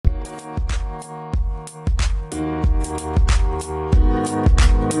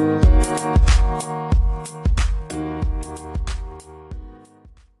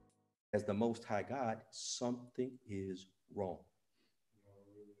anti God, something is wrong.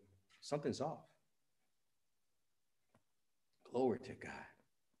 Something's off. Glory to God.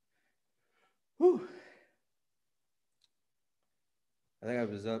 Whew. I think I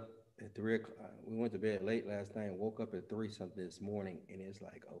was up at 3 o'clock. We went to bed late last night and woke up at 3 something this morning. And it's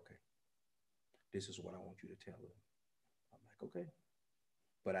like, okay, this is what I want you to tell them. I'm like, okay.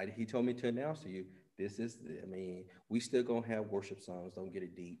 But he told me to announce to you, we still going to have worship songs. Don't get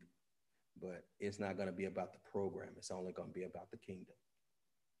it deep. But it's not going to be about the program. It's only going to be about the kingdom.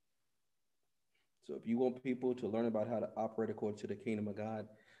 So if you want people to learn about how to operate according to the kingdom of God,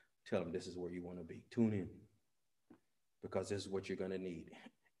 tell them this is where you want to be. Tune in, because this is what you're going to need.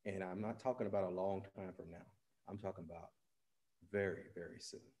 And I'm not talking about a long time from now. I'm talking about very, very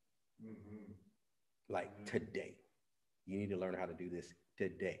soon. Mm-hmm. Like today. You need to learn how to do this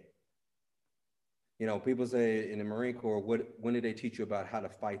today. You know, people say in the Marine Corps, when did they teach you about how to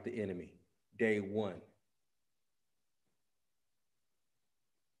fight the enemy? Day one.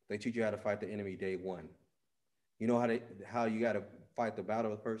 They teach you how to fight the enemy day one. You know how you got to fight the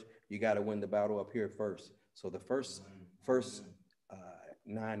battle first? You got to win the battle up here first. So the first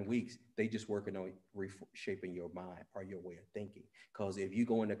 9 weeks, they just working on reshaping your mind or your way of thinking. Because if you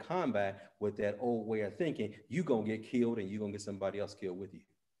go into combat with that old way of thinking, you're going to get killed and you're going to get somebody else killed with you.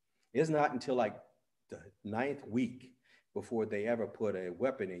 It's not until like the 9th week before they ever put a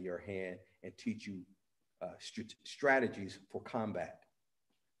weapon in your hand and teach you strategies for combat.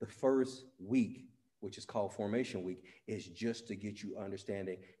 The first week, which is called formation week, is just to get you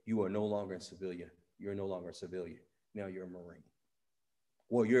understanding you are no longer a civilian. You're no longer a civilian. Now you're a Marine.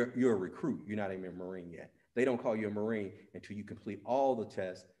 Well, you're a recruit. You're not even a Marine yet. They don't call you a Marine until you complete all the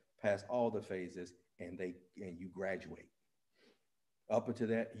tests, pass all the phases, and you graduate. Up until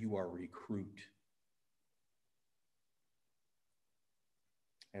that, you are a recruit.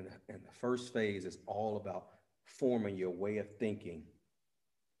 And the first phase is all about forming your way of thinking.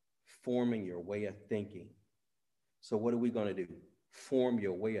 Forming your way of thinking. So what are we going to do? Form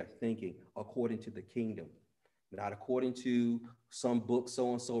your way of thinking according to the kingdom. Not according to some book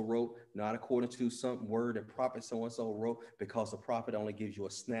so-and-so wrote, not according to some word that prophet so-and-so wrote, because the prophet only gives you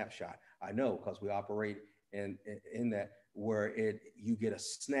a snapshot. I know, because we operate in that where you get a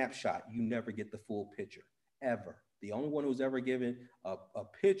snapshot. You never get the full picture, ever. The only one who's ever given a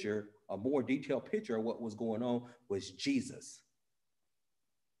picture, a more detailed picture of what was going on, was Jesus.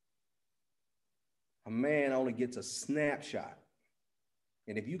 A man only gets a snapshot.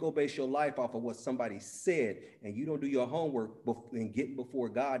 And if you go base your life off of what somebody said and you don't do your homework and get before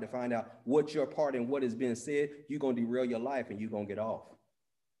God to find out what's your part in what is being said, you're going to derail your life and you're going to get off.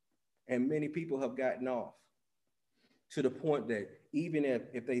 And many people have gotten off to the point that even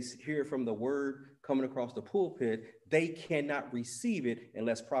if they hear from the word coming across the pulpit, they cannot receive it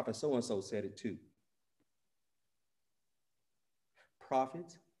unless prophet so-and-so said it too.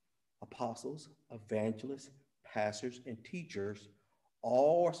 Prophets, apostles, evangelists, pastors, and teachers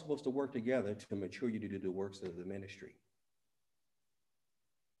all are supposed to work together to mature you to do the works of the ministry.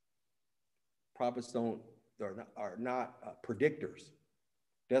 Prophets are not predictors.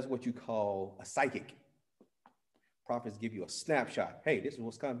 That's what you call a psychic. Prophets give you a snapshot. Hey, this is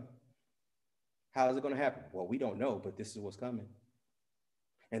what's coming. How is it going to happen? Well, we don't know, but this is what's coming.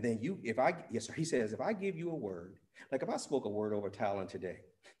 And then he says, if I give you a word, like if I spoke a word over Talon today,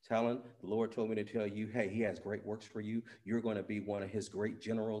 Talon, the Lord told me to tell you, hey, he has great works for you. You're going to be one of his great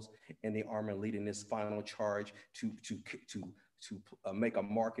generals in the army, leading this final charge to make a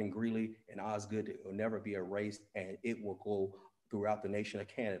mark in Greeley and Osgood. It will never be erased, and it will go throughout the nation of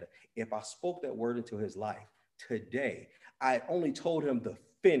Canada. If I spoke that word into his life today, I only told him the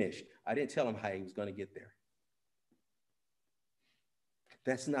finish. I didn't tell him how he was going to get there.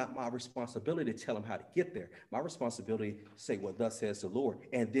 That's not my responsibility to tell him how to get there. My responsibility to say what thus says the Lord.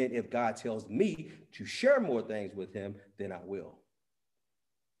 And then if God tells me to share more things with him, then I will.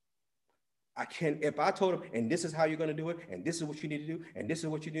 If I told him, and this is how you're going to do it, and this is what you need to do, and this is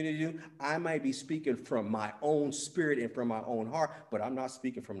what you need to do, I might be speaking from my own spirit and from my own heart, but I'm not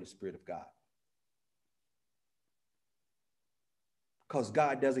speaking from the Spirit of God. Because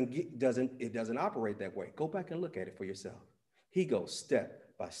God doesn't operate that way. Go back and look at it for yourself. He goes step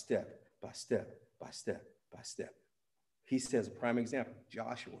by step by step by step by step. He says a prime example,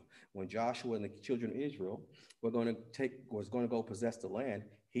 Joshua. When Joshua and the children of Israel was going to go possess the land,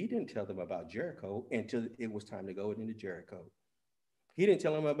 he didn't tell them about Jericho until it was time to go into Jericho. He didn't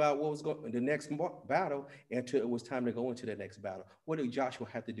tell them about what was going the next battle until it was time to go into the next battle. What did Joshua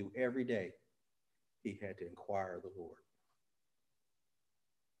have to do every day? He had to inquire of the Lord.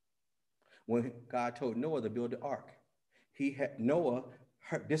 When God told Noah to build the ark, Noah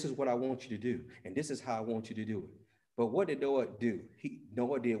This is what I want you to do, and this is how I want you to do it. But what did Noah do?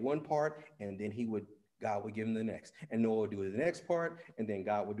 Noah did one part, and then God would give him the next. And Noah would do the next part, and then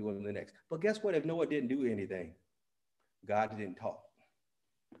God would do him the next. But guess what? If Noah didn't do anything, God didn't talk.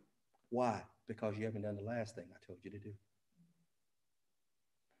 Why? Because you haven't done the last thing I told you to do.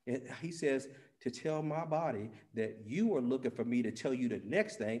 And he says, to tell my body that you are looking for me to tell you the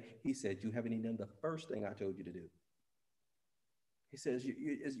next thing. He said, you haven't even done the first thing I told you to do. He says,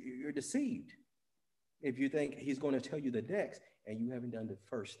 you're deceived if you think he's going to tell you the next and you haven't done the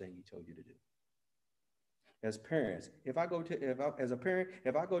first thing he told you to do. As parents, if I go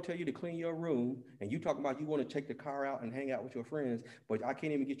tell you to clean your room and you talk about you want to take the car out and hang out with your friends, but I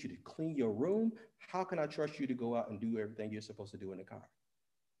can't even get you to clean your room, how can I trust you to go out and do everything you're supposed to do in the car?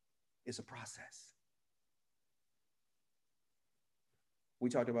 It's a process.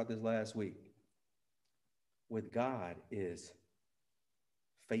 We talked about this last week. With God is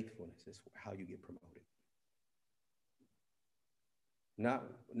faithfulness. Is how you get promoted.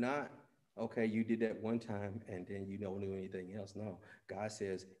 Not okay, you did that one time and then you don't do anything else. No, God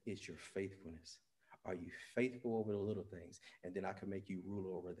says it's your faithfulness. Are you faithful over the little things? And then I can make you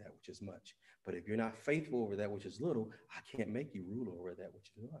rule over that which is much. But if you're not faithful over that which is little, I can't make you rule over that which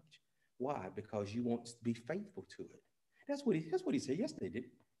is much. Why? Because you won't be faithful to it. That's what he said yesterday, did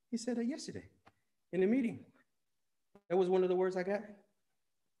he? Said that yesterday in the meeting. That was one of the words I got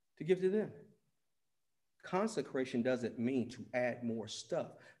to give to them. Consecration doesn't mean to add more stuff.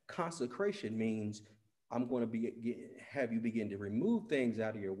 Consecration means I'm going to have you begin to remove things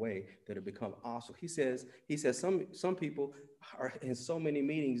out of your way that have become obstacle. He says some people are in so many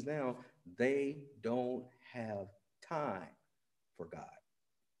meetings now, they don't have time for God.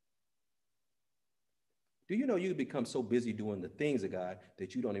 Do you know you become so busy doing the things of God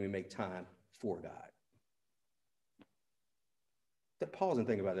that you don't even make time for God? Pause and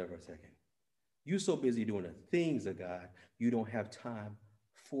think about that for a second. You're so busy doing the things of God, you don't have time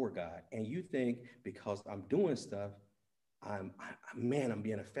for God. And you think because I'm doing stuff, I'm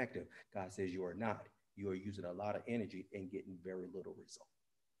being effective. God says you are not. You are using a lot of energy and getting very little result.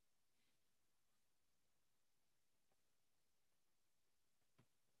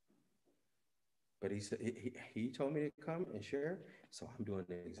 But he said he told me to come and share. So I'm doing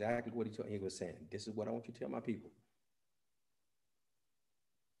exactly what he told me. He was saying, this is what I want you to tell my people.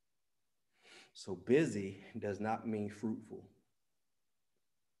 So busy does not mean fruitful.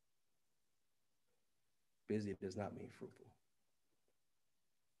 Busy does not mean fruitful.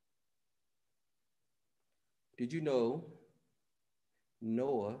 Did you know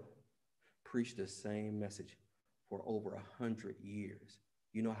Noah preached the same message for over 100 years?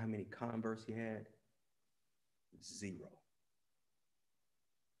 You know how many converts he had? 0.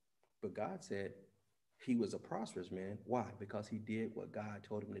 But God said he was a prosperous man. Why? Because he did what God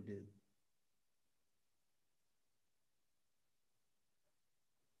told him to do.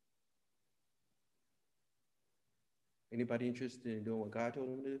 Anybody interested in doing what God told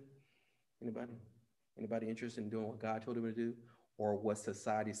him to do? Anybody? Anybody interested in doing what God told him to do or what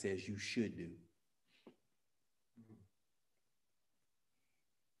society says you should do?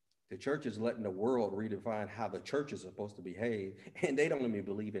 The church is letting the world redefine how the church is supposed to behave, and they don't even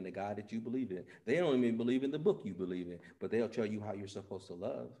believe in the God that you believe in. They don't even believe in the book you believe in, but they'll tell you how you're supposed to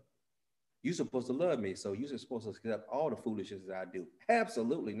love. You're supposed to love me, so you're supposed to accept all the foolishness that I do.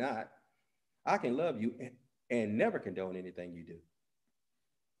 Absolutely not. I can love you and never condone anything you do.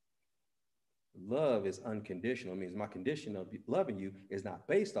 Love is unconditional. It means my condition of loving you is not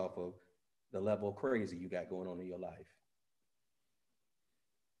based off of the level of crazy you got going on in your life.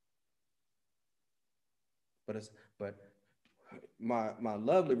 But my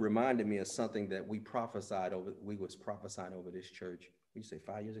lovely reminded me of something that we was prophesying over this church. What you say,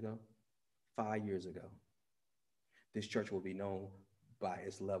 5 years ago? 5 years ago. This church will be known by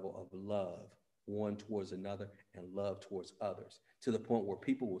its level of love, one towards another, and love towards others, to the point where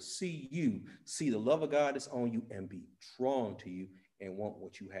people will see the love of God that's on you and be drawn to you and want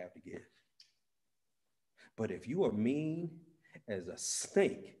what you have to give. But if you are mean as a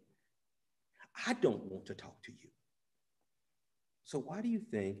snake, I don't want to talk to you. So why do you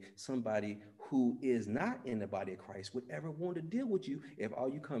think somebody who is not in the body of Christ would ever want to deal with you if all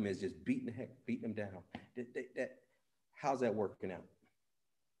you come is just beating them down? How's that working out?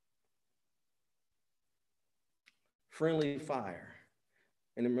 Friendly fire.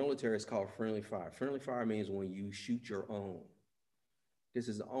 In the military, it's called friendly fire. Friendly fire means when you shoot your own. This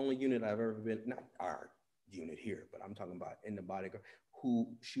is the only unit I've ever been, not our unit here, but I'm talking about in the body who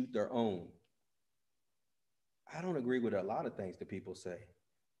shoot their own. I don't agree with a lot of things that people say.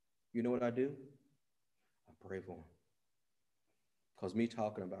 You know what I do? I pray for them. Because me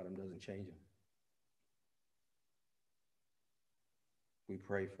talking about them doesn't change them. We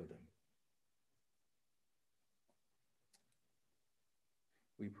pray for them.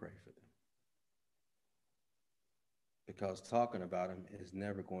 We pray for them. Because talking about them is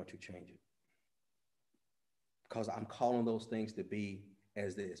never going to change it. Because I'm calling those things to be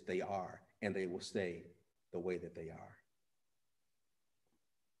as if they are, and they will stay the way that they are.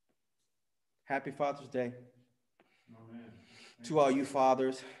 Happy Father's Day. Amen. To all you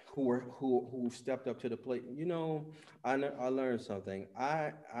fathers who stepped up to the plate. You know, I learned something.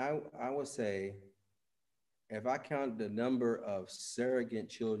 I would say, if I count the number of surrogate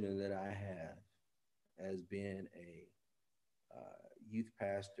children that I have as being a youth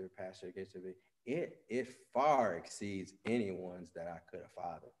pastor, it far exceeds anyone's that I could have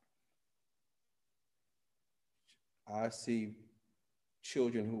fathered. I see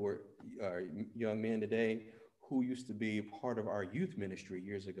children who are young men today who used to be part of our youth ministry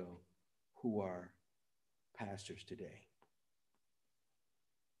years ago, who are pastors today,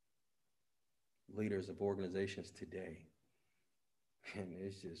 leaders of organizations today. And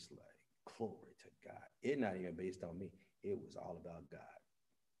it's just like, glory to God. It's not even based on me. It was all about God.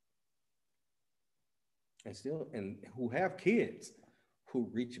 And who have kids who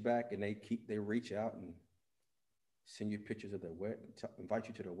reach back and they reach out and send you pictures of their invite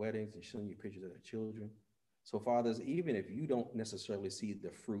you to their weddings and send you pictures of their children. So fathers, even if you don't necessarily see the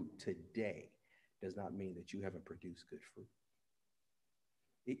fruit today, does not mean that you haven't produced good fruit.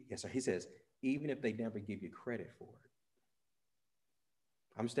 Yes, sir. He says, even if they never give you credit for it.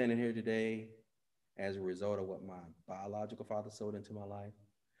 I'm standing here today as a result of what my biological father sowed into my life,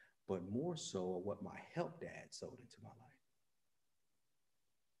 but more so of what my help dad sowed into my life.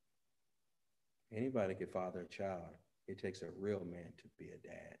 Anybody can father a child. It takes a real man to be a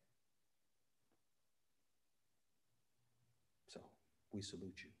dad. So we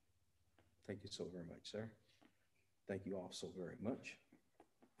salute you. Thank you so very much, sir. Thank you all so very much.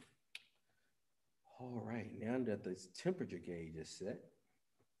 All right, now that the temperature gauge is set,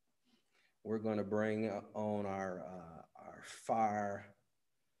 we're going to bring on our fire.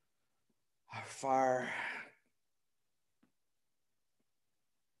 Our fire.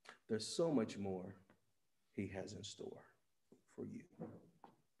 There's so much more he has in store for you.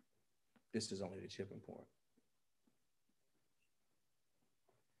 This is only the tipping point.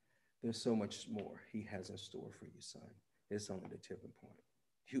 There's so much more he has in store for you, son. It's only the tipping point.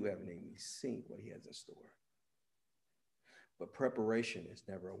 You haven't even seen what he has in store. But preparation is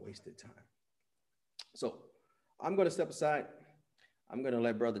never a wasted time. So I'm going to step aside. I'm going to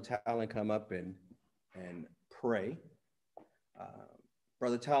let Brother Talon come up and pray.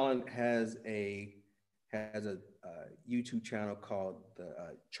 Brother Talon has a YouTube channel called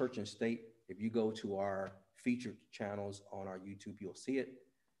the Church and State. If you go to our featured channels on our YouTube, you'll see it.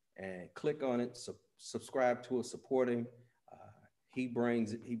 And click on it, subscribe to it, support him. He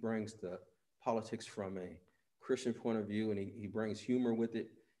brings the politics from a Christian point of view, and he brings humor with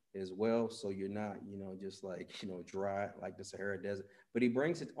it as well. So you're not, just like, dry like the Sahara Desert, but he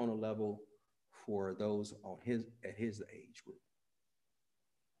brings it on a level for those at his age group.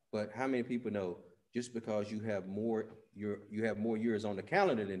 But how many people know just because you have more years on the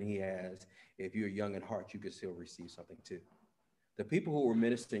calendar than he has, if you're young at heart, you can still receive something too. The people who were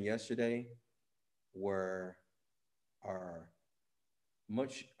ministering yesterday are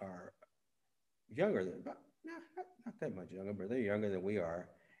younger than, not that much younger, but they're younger than we are.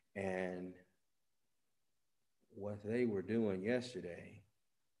 And what they were doing yesterday,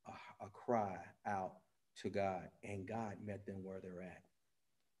 a cry out to God, and God met them where they're at.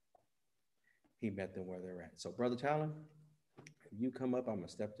 He met them where they're at. So, Brother Talon, if you come up, I'm going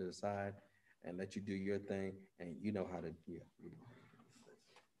to step to the side and let you do your thing, and you know how to,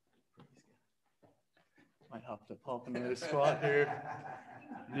 Might have to pop another spot here.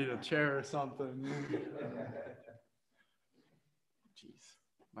 Need a chair or something. Jeez.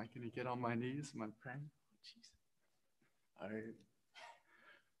 Am I going to get on my knees? Am I praying? Jeez. All right.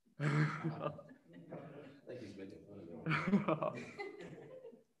 I think he's making fun of me.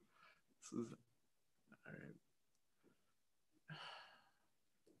 This is, all right.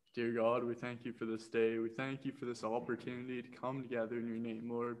 Dear God, we thank you for this day. We thank you for this opportunity to come together in your name,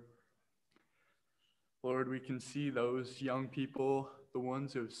 Lord. Lord, we can see those young people, the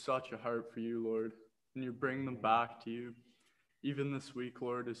ones who have such a heart for you, Lord, and you bring them back to you. Even this week,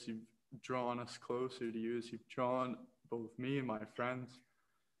 Lord, as you've drawn us closer to you, as you've drawn both me and my friends,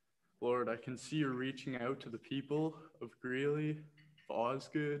 Lord, I can see you're reaching out to the people of Greeley, of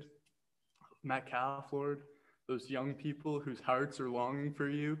Osgood, of Metcalf, Lord, those young people whose hearts are longing for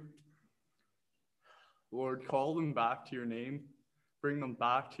you. Lord, call them back to your name. Bring them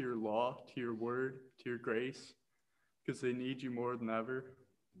back to your law, to your word, to your grace, because they need you more than ever.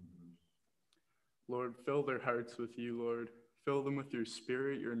 Lord, fill their hearts with you, Lord. Fill them with your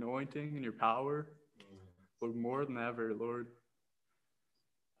spirit, your anointing, and your power. Lord, more than ever, Lord.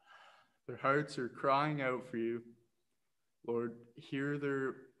 Their hearts are crying out for you. Lord, hear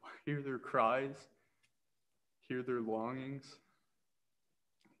their cries, hear their longings.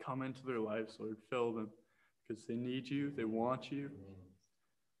 Come into their lives, Lord. Fill them, because they need you, they want you.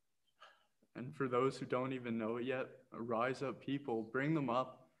 And for those who don't even know it yet, rise up people, bring them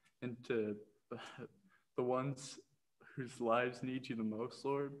up into the ones whose lives need you the most,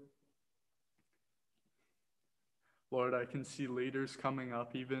 Lord. Lord, I can see leaders coming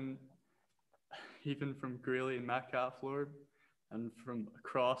up, even from Greeley and Metcalf, Lord, and from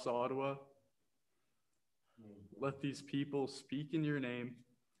across Ottawa. Let these people speak in your name.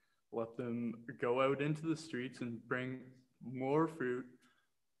 Let them go out into the streets and bring more fruit,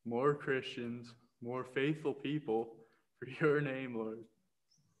 more Christians, more faithful people for your name, Lord.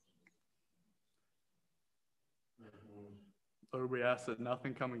 Lord, we ask that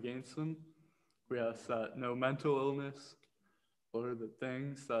nothing come against them. We ask that no mental illness, Lord, the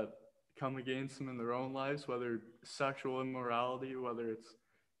things that come against them in their own lives, whether sexual immorality, whether it's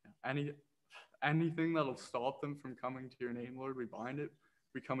anything that'll stop them from coming to your name, Lord, we bind it.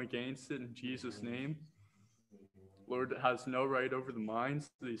 We come against it in Jesus' name. Lord, it has no right over the minds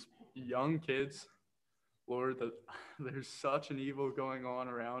of these young kids. Lord, that there's such an evil going on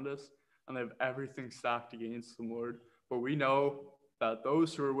around us, and they have everything stacked against them, Lord. But we know that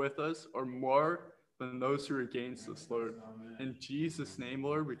those who are with us are more than those who are against us, Lord. In Jesus' name,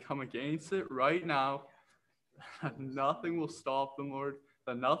 Lord, we come against it right now. That nothing will stop them, Lord.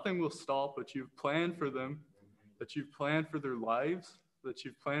 That nothing will stop what you've planned for them, that you've planned for their lives, that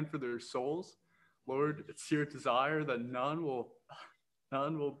you've planned for their souls. Lord, it's your desire that none will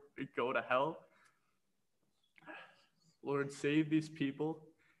go to hell. Lord, save these people.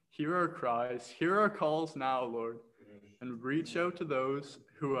 Hear our cries. Hear our calls now, Lord. And reach out to those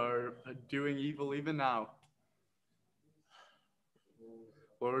who are doing evil even now.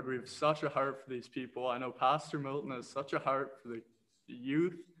 Lord, we have such a heart for these people. I know Pastor Milton has such a heart for the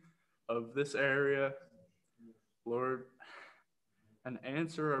youth of this area. Lord, and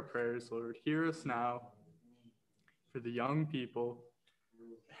answer our prayers, Lord. Hear us now for the young people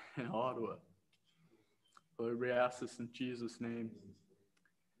in Ottawa. Lord, we ask this in Jesus' name.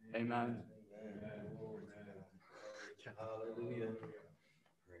 Amen. Hallelujah.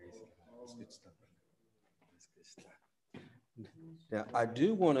 Praise God. That's good stuff. That's good stuff. Now, I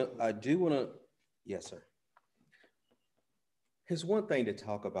do want to, yes, sir. Here's one thing to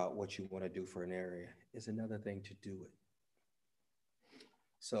talk about what you want to do for an area. Is another thing to do it.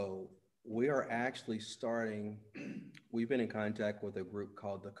 So we are actually starting, we've been in contact with a group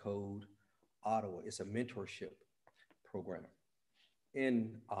called the Code Ottawa. It's a mentorship program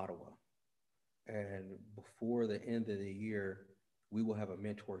in Ottawa. And before the end of the year, we will have a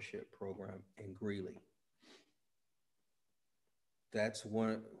mentorship program in Greeley. That's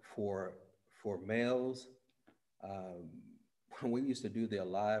one for males. When we used to do the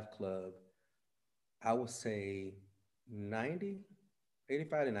Alive Club, I would say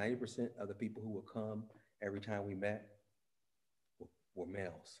 85 to 90% of the people who would come every time we met were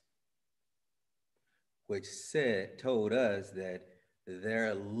males, which told us that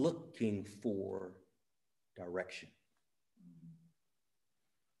they're looking for direction.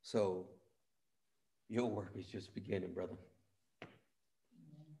 So your work is just beginning, brother.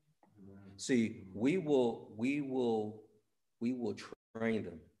 See, we will train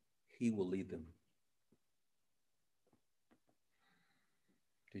them. He will lead them.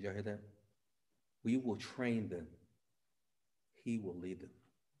 Did y'all hear that? We will train them. He will lead them.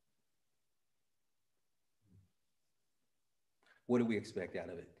 What do we expect out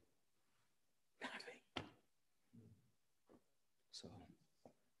of it? Nothing. So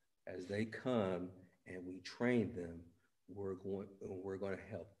as they come and we train them, we're going to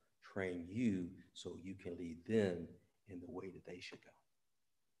help train you so you can lead them in the way that they should go.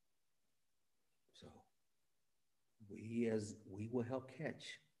 So we will help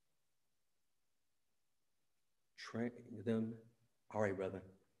catch. Train them. All right, brother.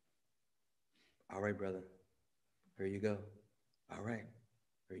 All right, brother. Here you go. All right.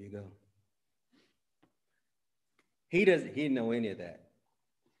 Here you go. He didn't know any of that.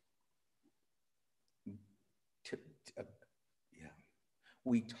 Yeah.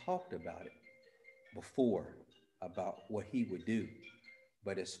 We talked about it before, about what he would do.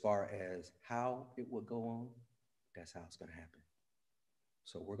 But as far as how it would go on, that's how it's going to happen.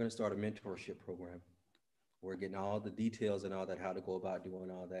 So we're going to start a mentorship program We're getting all the details and all that, how to go about doing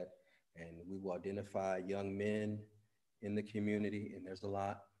all that. And we will identify young men in the community, and there's a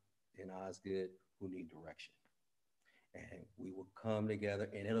lot in Osgood who need direction. And we will come together,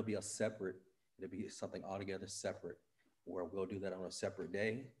 and it'll be something altogether separate, where we'll do that on a separate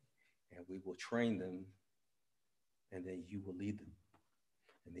day, and we will train them, and then you will lead them.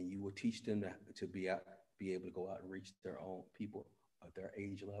 And then you will teach them to be able to go out and reach their own people at their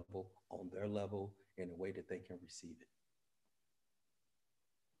age level, on their level, in a way that they can receive it.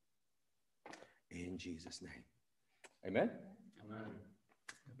 In Jesus' name. Amen? Amen.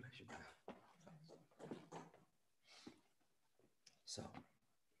 God bless you, brother. So,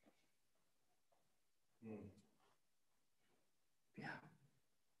 yeah.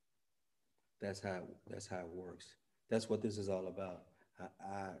 That's how it works. That's what this is all about.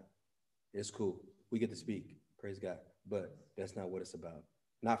 It's cool. We get to speak, praise God, but that's not what it's about.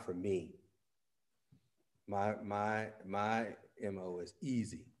 Not for me. My MO is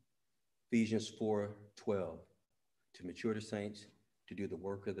easy. Ephesians 4:12, to mature the saints, to do the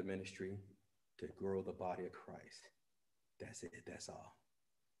work of the ministry, to grow the body of Christ. That's it. That's all.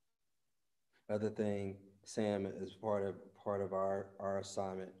 Other thing, Sam, as part of our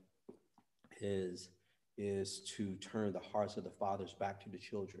assignment is to turn the hearts of the fathers back to the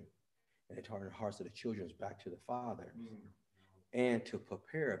children, and turn the hearts of the children back to the fathers, and to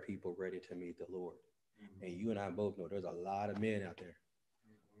prepare people ready to meet the Lord. And you and I both know there's a lot of men out there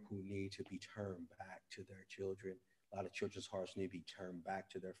who need to be turned back to their children. A lot of children's hearts need to be turned back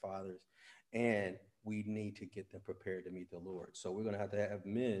to their fathers, and we need to get them prepared to meet the Lord. So we're going to have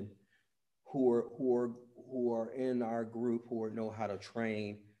men who are in our group who know how to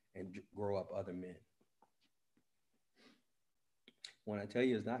train and grow up other men. When I tell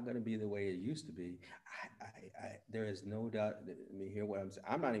you it's not going to be the way it used to be, there is no doubt. Let me hear what I'm saying.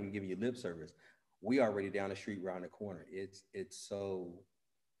 I'm not even giving you lip service. We already down the street, around the corner. It's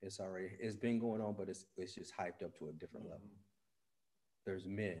been going on, but it's just hyped up to a different level. There's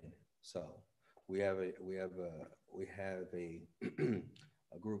men. So we have a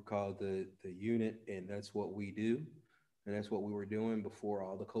a group called the unit, and that's what we do. And that's what we were doing before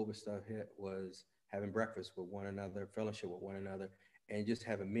all the COVID stuff hit, was having breakfast with one another, fellowship with one another, and just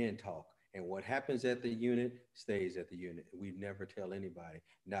having men talk. And what happens at the unit stays at the unit. We never tell anybody,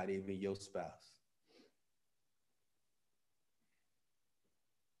 not even your spouse.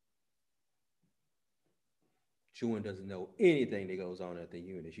 Chewin doesn't know anything that goes on at the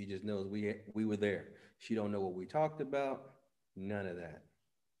unit. She just knows we were there. She don't know what we talked about, none of that.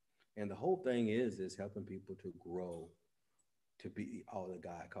 And the whole thing is helping people to grow to be all that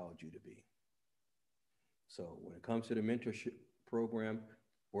God called you to be. So when it comes to the mentorship program,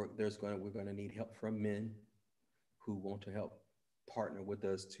 we're going to need help from men who want to help partner with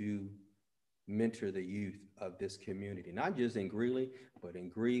us to mentor the youth of this community, not just in Greeley, but in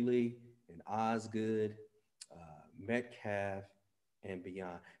Greeley, in Osgood, Metcalf, and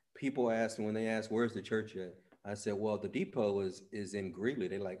beyond. People ask, when they ask, where's the church at? I said, well, the depot is in Greeley.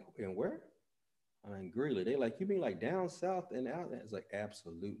 They're like, in where? I'm in Greeley. They're like, you mean like down south and out there? It's like,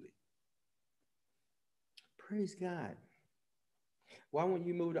 absolutely. Praise God. Why wouldn't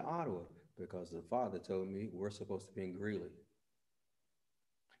you move to Ottawa? Because the Father told me we're supposed to be in Greeley.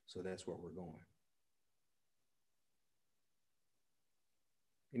 So that's where we're going.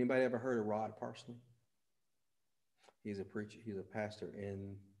 Anybody ever heard of Rod Parsley? He's a preacher. He's a pastor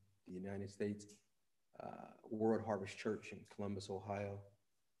in the United States, World Harvest Church in Columbus, Ohio.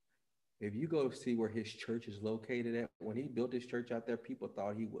 If you go see where his church is located at, when he built his church out there, people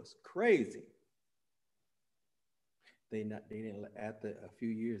thought he was crazy. After a few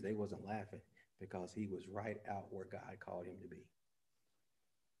years, they wasn't laughing because he was right out where God called him to be.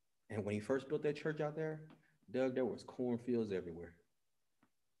 And when he first built that church out there, Doug, there was cornfields everywhere.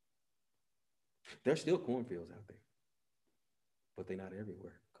 There's still cornfields out there, but they're not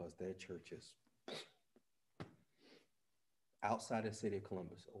everywhere because that church is outside the city of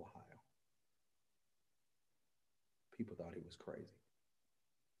Columbus, Ohio. People thought he was crazy.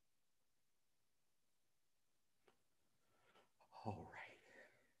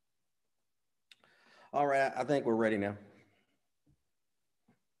 All right, I think we're ready now.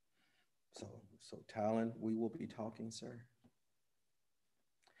 So Talon, we will be talking, sir.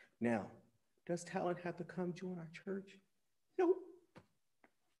 Now, does Talon have to come join our church? No.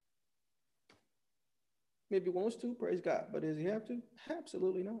 Maybe he wants to, praise God, but does he have to?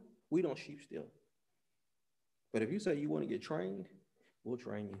 Absolutely not. We don't sheep steal. But if you say you want to get trained, we'll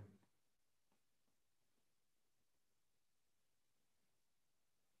train you.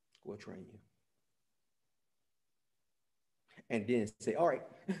 We'll train you. And then say, all right,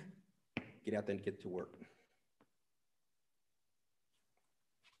 get out there and get to work.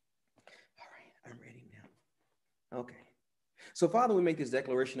 Okay. So, Father, we make this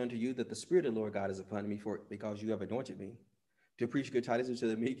declaration unto you that the Spirit of the Lord God is upon me because you have anointed me to preach good tidings to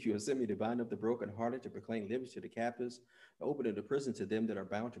the meek. You have sent me to bind up the brokenhearted, to proclaim liberty to the captives, to open up the prison to them that are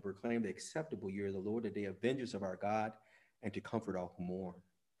bound, to proclaim the acceptable year of the Lord, the day of vengeance of our God, and to comfort all who mourn.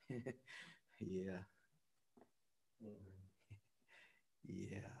 Yeah.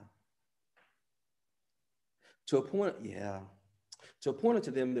 Yeah. To appoint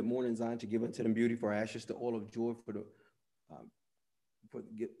unto them that mourn in Zion, to give unto them beauty for ashes, the oil of joy for the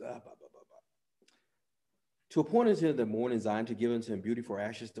to appoint unto them that mourn in Zion, to give unto them beauty for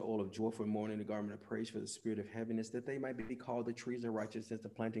ashes, the oil of joy for mourning, the garment of praise for the spirit of heaviness, that they might be called the trees of righteousness, the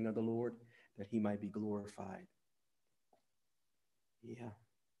planting of the Lord, that he might be glorified. Yeah.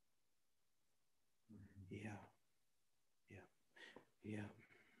 Yeah. Yeah. Yeah.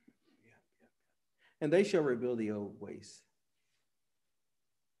 Yeah. And they shall rebuild the old ways.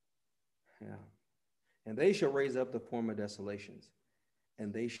 Yeah. And they shall raise up the former desolations,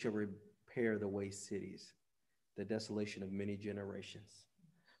 and they shall repair the waste cities, the desolation of many generations.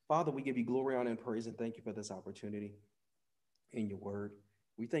 Father, we give you glory, honor, and praise, and thank you for this opportunity in your word.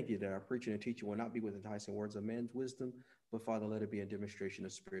 We thank you that our preaching and teaching will not be with enticing words of man's wisdom, but Father, let it be a demonstration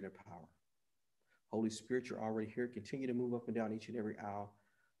of spirit and power. Holy Spirit, you're already here. Continue to move up and down each and every aisle.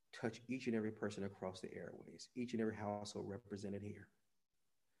 Touch each and every person across the airways, each and every household represented here.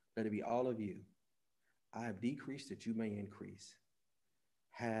 Let it be all of you. I have decreased that you may increase.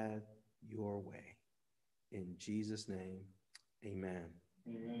 Have your way. In Jesus' name, amen.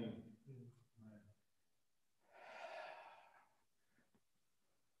 Amen.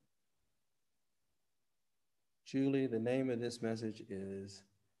 Julie, the name of this message is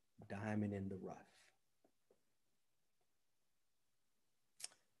Diamond in the Rough.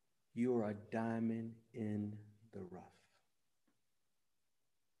 You are a diamond in the rough.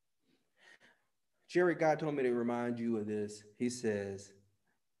 Jerry, God told me to remind you of this. He says,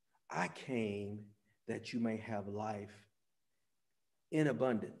 I came that you may have life in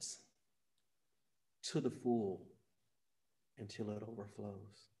abundance to the full until it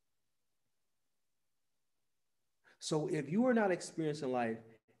overflows. So if you are not experiencing life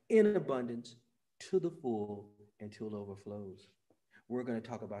in abundance to the full until it overflows, we're going to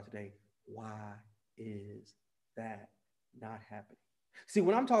talk about today, why is that not happening? See,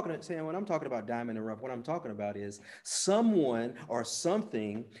 when I'm talking about diamond in the rough, what I'm talking about is someone or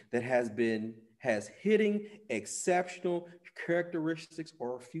something that has hitting exceptional characteristics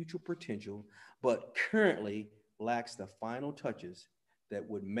or future potential, but currently lacks the final touches that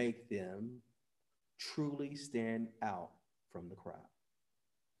would make them truly stand out from the crowd.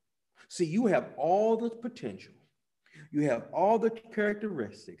 See, you have all the potential. You have all the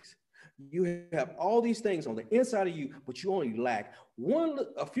characteristics. You have all these things on the inside of you, but you only lack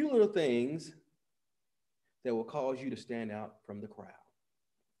a few little things that will cause you to stand out from the crowd.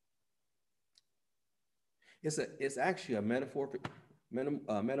 It's actually a metamorphic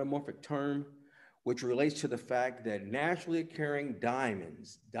term, which relates to the fact that naturally occurring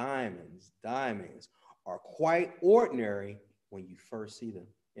diamonds are quite ordinary when you first see them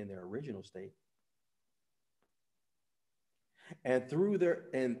in their original state. And through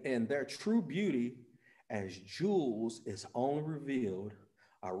their true beauty as jewels is only revealed,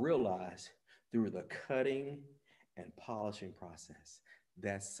 I realize, through the cutting and polishing process.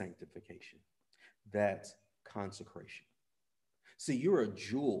 That's sanctification. That's consecration. See, you're a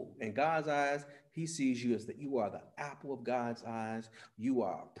jewel. In God's eyes, he sees you as you are the apple of God's eyes. You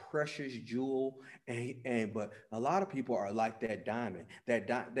are a precious jewel. But a lot of people are like that diamond,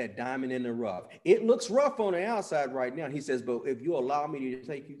 that diamond in the rough. It looks rough on the outside right now. He says, but if you allow me to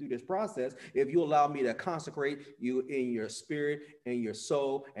take you through this process, if you allow me to consecrate you in your spirit, in your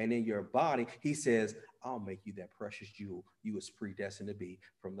soul, and in your body, he says, I'll make you that precious jewel you was predestined to be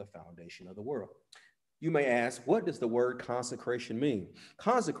from the foundation of the world. You may ask, what does the word consecration mean?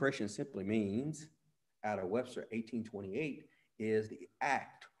 Consecration simply means, out of Webster 1828, is the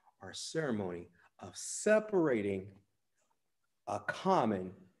act or ceremony of separating a common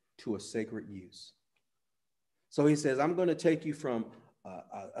to a sacred use. So he says, I'm going to take you from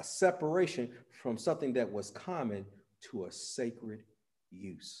a separation from something that was common to a sacred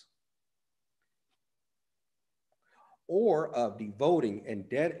use. Or of devoting and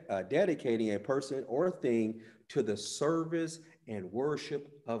dedicating a person or thing to the service and worship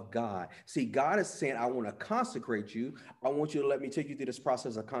of God. See, God is saying, I want to consecrate you. I want you to let me take you through this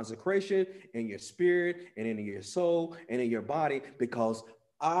process of consecration in your spirit and in your soul and in your body, because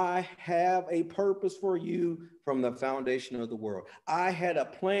I have a purpose for you from the foundation of the world. I had a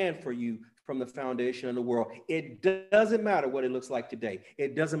plan for you from the foundation of the world. It doesn't matter what it looks like today.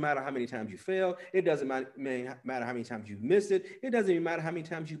 It doesn't matter how many times you fail. It doesn't matter how many times you missed it. It doesn't even matter how many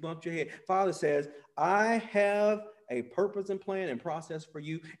times you bumped your head. Father says, I have a purpose and plan and process for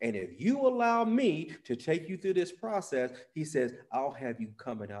you. And if you allow me to take you through this process, he says, I'll have you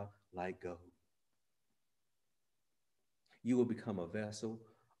coming out like gold. You will become a vessel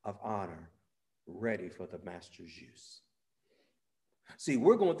of honor, ready for the master's use. See,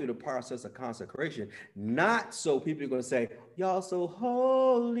 we're going through the process of consecration, not so people are going to say, y'all so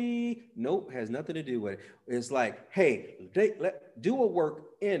holy. Nope, has nothing to do with it. It's like, hey, do a work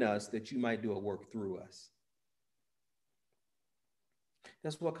in us that you might do a work through us.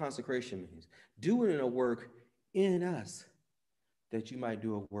 That's what consecration means. Doing a work in us that you might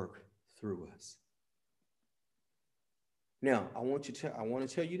do a work through us. Now, I want to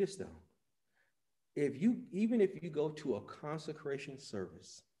tell you this though. Even if you go to a consecration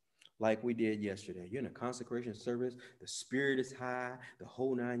service, like we did yesterday, you're in a consecration service, the spirit is high, the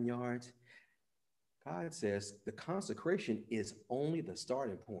whole 9 yards. God says the consecration is only the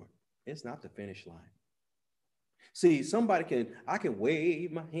starting point. It's not the finish line. See, I can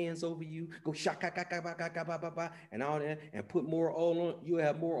wave my hands over you, go shaka and all that, and put more oil on. You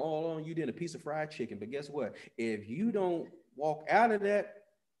have more oil on you than a piece of fried chicken. But guess what? If you don't walk out of that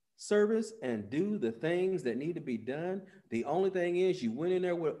service and do the things that need to be done, the only thing is you went in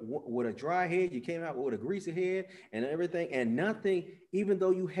there with a dry head, you came out with a greasy head and everything, and nothing, even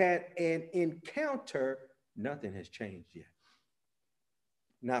though you had an encounter, nothing has changed yet.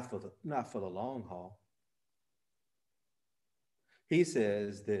 Not for the long haul. He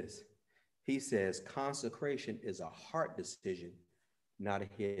says this. He says consecration is a heart decision, not a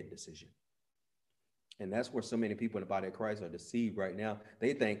head decision. And that's where so many people in the body of Christ are deceived right now.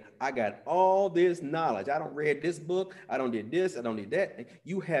 They think, I got all this knowledge. I don't read this book. I don't did this. I don't did that.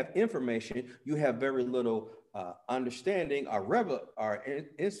 You have information. You have very little understanding or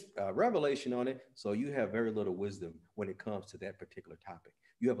revelation on it. So you have very little wisdom when it comes to that particular topic.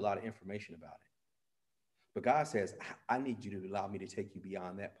 You have a lot of information about it. But God says, I need you to allow me to take you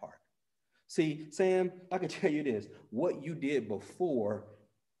beyond that part. See, Sam, I can tell you this. What you did before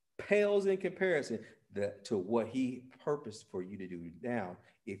pales in comparison to what he purposed for you to do now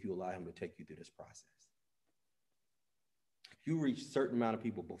if you allow him to take you through this process. You reached a certain amount of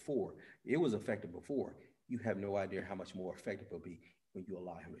people before. It was effective before. You have no idea how much more effective it'll be when you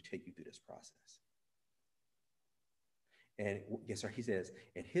allow him to take you through this process. And yes, sir, he says,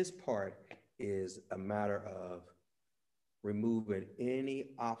 and his part is a matter of removing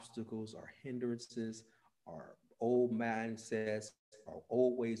any obstacles or hindrances or old mindsets or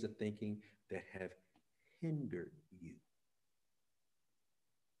old ways of thinking that have hindered you,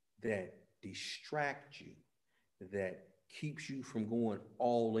 that distract you, that keeps you from going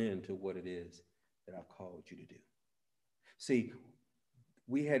all into what it is that I've called you to do. See,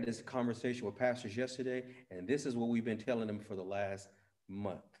 we had this conversation with pastors yesterday, and this is what we've been telling them for the last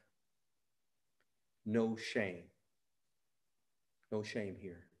month. No shame. No shame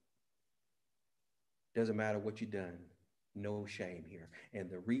here. Doesn't matter what you've done. No shame here. And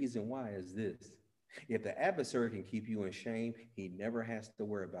the reason why is this. If the adversary can keep you in shame, he never has to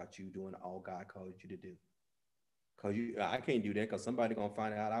worry about you doing all God called you to do. Because I can't do that because somebody's going to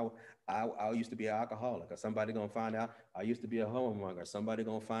find out I used to be an alcoholic, or somebody's going to find out I used to be a homemonger. Somebody's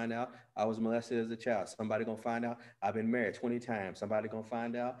going to find out I was molested as a child. Somebody's going to find out I've been married 20 times. Somebody's going to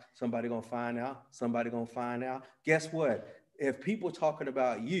find out. Somebody's going to find out. Somebody's going to find out. Guess what? If people talking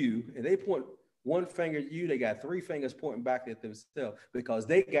about you and they point one finger at you, they got 3 fingers pointing back at themselves because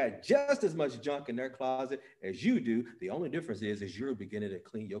they got just as much junk in their closet as you do. The only difference is you're beginning to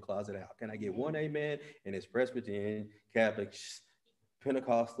clean your closet out. Can I get one amen? And it's Presbyterian, Catholic,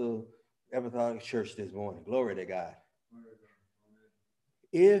 Pentecostal, Apostolic Church this morning. Glory to God.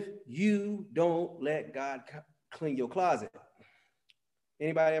 If you don't let God clean your closet,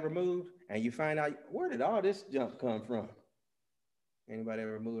 anybody ever moved and you find out, where did all this junk come from? Anybody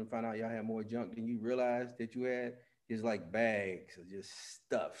ever moved and find out y'all had more junk than you realized that you had? Just like bags of just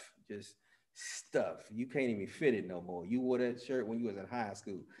stuff. You can't even fit it no more. You wore that shirt when you was in high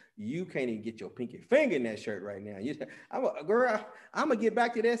school. You can't even get your pinky finger in that shirt right now. I'm gonna get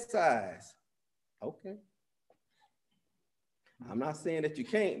back to that size. Okay. I'm not saying that you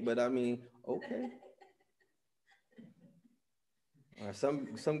can't, but I mean, okay.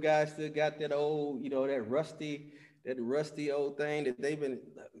 Some guys still got that old, that rusty old thing that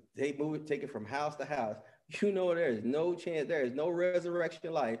they move it, take it from house to house. There is no chance, there is no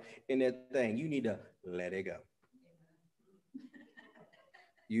resurrection life in that thing. You need to let it go.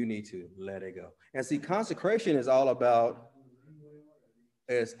 You need to let it go. And see, consecration is all about,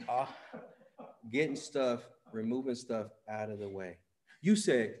 getting stuff, removing stuff out of the way. You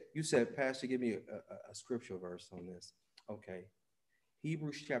said, Pastor, give me a scripture verse on this. Okay.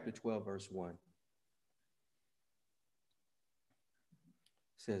 Hebrews chapter 12, verse 1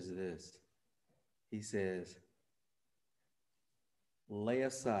 says this. He says, lay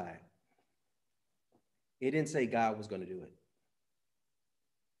aside. It didn't say God was going to do it.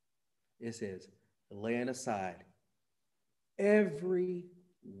 It says, laying aside every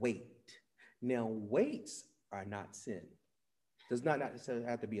weight. Now, weights are not sin. Does not necessarily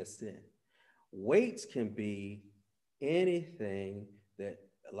have to be a sin. Weights can be anything that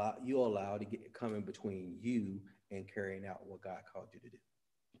you allow to come in between you and carrying out what God called you to do.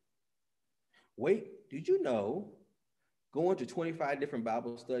 Wait, did you know going to 25 different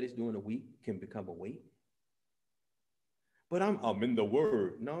Bible studies during a week can become a weight? But I'm in the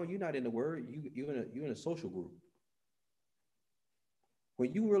Word. No, you're not in the Word. You're in a social group.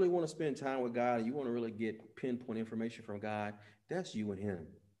 When you really want to spend time with God, you want to really get pinpoint information from God, that's you and him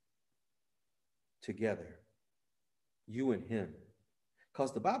together. You and him.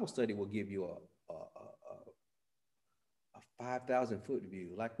 Because the Bible study will give you a 5,000-foot view.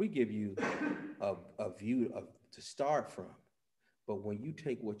 Like we give you a view to start from. But when you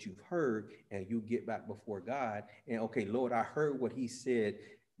take what you've heard and you get back before God and, okay, Lord, I heard what he said,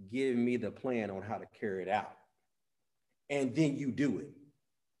 give me the plan on how to carry it out. And then you do it.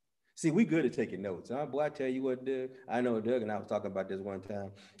 See, we good at taking notes. Boy, I tell you what, Doug, I know Doug and I was talking about this one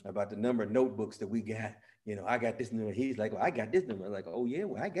time about the number of notebooks that we got. You know, I got this number. He's like, well, I got this number. I'm like, oh yeah,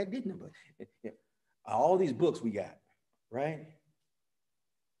 well, I got this number. All these books we got, right?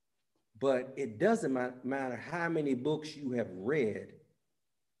 But it doesn't matter how many books you have read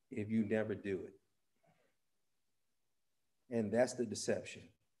if you never do it. And that's the deception.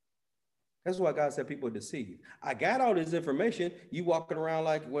 That's why God said people are deceived. I got all this information. You walking around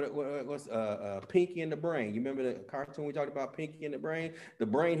like what's Pinky in the Brain. You remember the cartoon we talked about, Pinky in the Brain? The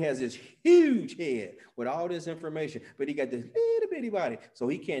brain has this huge head with all this information, but he got this little bitty body, so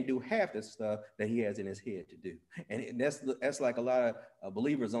he can't do half the stuff that he has in his head to do. And that's like a lot of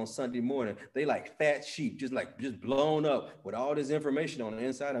believers on Sunday morning. They like fat sheep, just blown up with all this information on the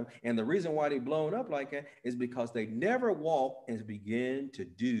inside of them. And the reason why they blown up like that is because they never walk and begin to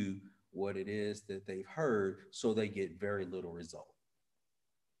do what it is that they've heard, so they get very little result.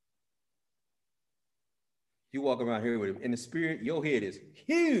 You walk around here with it in the spirit, your head is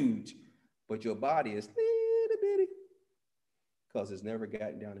huge, but your body is little bitty because it's never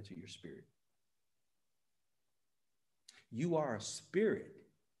gotten down into your spirit. You are a spirit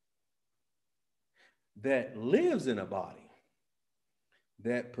that lives in a body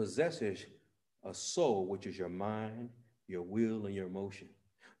that possesses a soul, which is your mind, your will, and your emotion.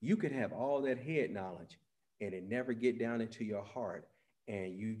 You could have all that head knowledge and it never get down into your heart.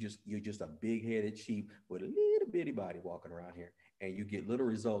 And you're just a big-headed sheep with a little bitty body walking around here. And you get little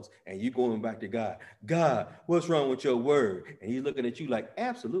results and you going back to God. God, what's wrong with your word? And he's looking at you like,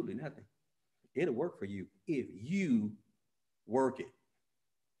 absolutely nothing. It'll work for you if you work it.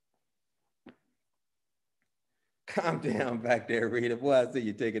 Calm down back there, Rita. Boy, I see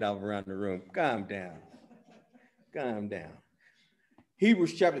you taking off around the room. Calm down. Calm down.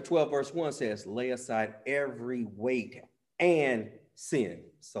 Hebrews chapter 12, verse 1 says, lay aside every weight and sin.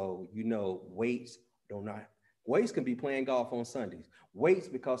 So, you know, weights can be playing golf on Sundays. Weights,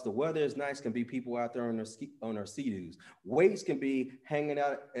 because the weather is nice, can be people out there on their Sea-Doos. Weights can be hanging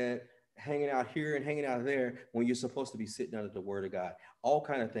out here and hanging out there when you're supposed to be sitting under the word of God. All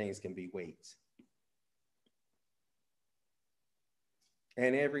kind of things can be weights.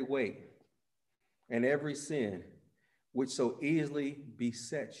 And every weight and every sin which so easily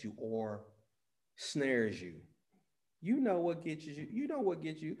besets you or snares you. You know what gets you. You know what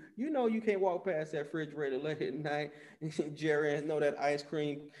gets you. You know you can't walk past that refrigerator late at night. Jerry know that ice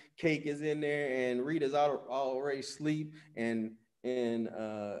cream cake is in there, and Rita's already asleep, and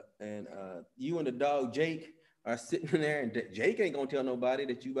you and the dog Jake are sitting there, and Jake ain't gonna tell nobody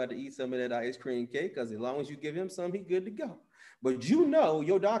that you about to eat some of that ice cream cake, because as long as you give him some, he good to go. But you know,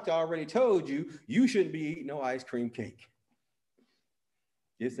 your doctor already told you you shouldn't be eating no ice cream cake.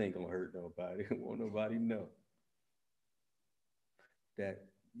 This ain't gonna hurt nobody. Won't nobody know. That,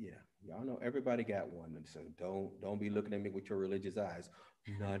 yeah, y'all know everybody got one. And so don't be looking at me with your religious eyes.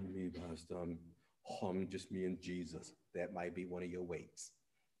 Not me, Pastor. I'm just me and Jesus. That might be one of your weights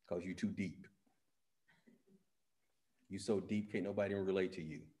because you're too deep. You so deep, can't nobody even relate to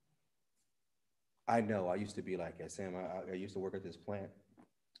you. I know, I used to be like that, Sam. I used to work at this plant.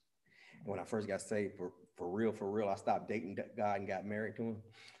 And when I first got saved, for real, I stopped dating God and got married to him.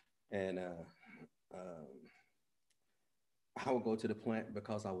 And I would go to the plant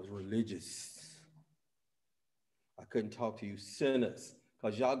because I was religious. I couldn't talk to you sinners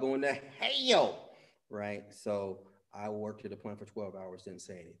because y'all going to hell, right? So I worked at the plant for 12 hours, didn't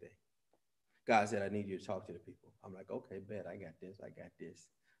say anything. God said, I need you to talk to the people. I'm like, okay, bet, I got this.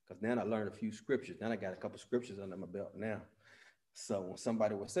 Because now I learned a few scriptures. Now I got a couple scriptures under my belt now. So when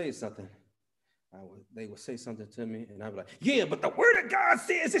somebody would say something, they would say something to me, and I'd be like, yeah, but the word of God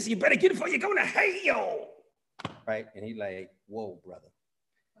says this, you better get it before you go to hell, right? And he's like, whoa, brother,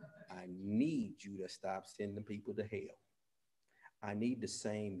 I need you to stop sending people to hell. I need the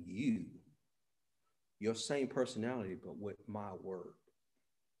same you, your same personality, but with my word.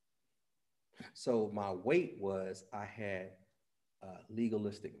 So my weight was I had a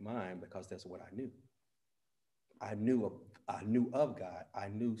legalistic mind because that's what I knew. I knew of God. I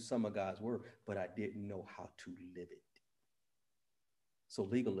knew some of God's word, but I didn't know how to live it. So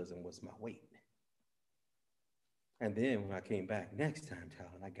legalism was my weight. And then when I came back next time, Tyler,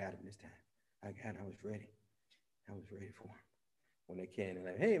 I got him this time. I was ready. I was ready for him. When they came and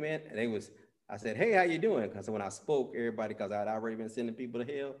like, hey man, and I said, hey, how you doing? Because when I spoke, everybody, because I'd already been sending people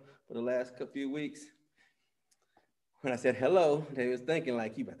to hell for the last few weeks. When I said hello, they was thinking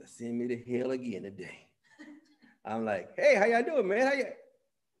like, you about to send me to hell again today. I'm like, hey, how y'all doing, man?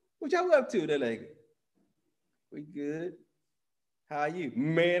 What y'all up to? They're like, we good. How are you?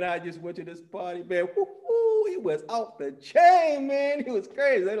 Man, I just went to this party, man. Woo-hoo, it was off the chain, man. It was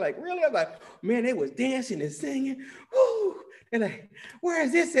crazy. They're like, really? I'm like, man, they was dancing and singing. Woo. They're like, where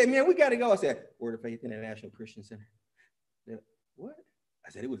is this at, man? We got to go. I said, Word of Faith International Christian Center. They're like, what? I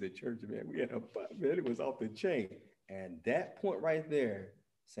said, it was at church, man. We had a fun, man. It was off the chain. And that point right there,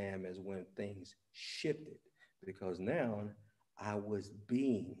 Sam, is when things shifted. Because now I was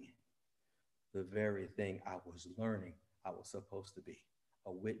being the very thing I was learning I was supposed to be,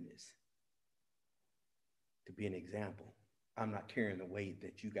 a witness, to be an example. I'm not carrying the weight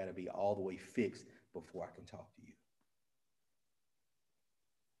that you got to be all the way fixed before I can talk to you.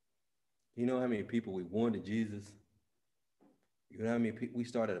 You know how many people we won to Jesus? You know how many people, we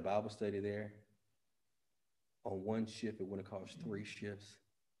started a Bible study there. On one shift, it would have cost 3 shifts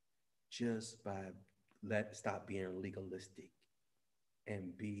just by stop being legalistic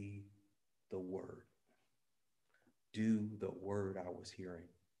and be the word. Do the word I was hearing.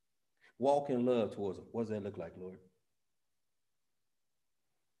 Walk in love towards them. What does that look like, Lord?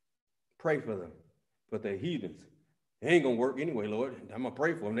 Pray for them, but they're heathens. It ain't gonna work anyway, Lord. I'm gonna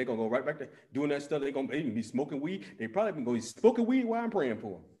pray for them. They're gonna go right back there doing that stuff. They're gonna be smoking weed. They probably been going smoking weed while I'm praying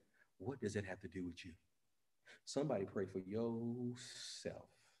for them. What does that have to do with you? Somebody pray for yourself.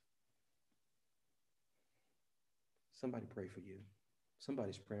 Somebody pray for you.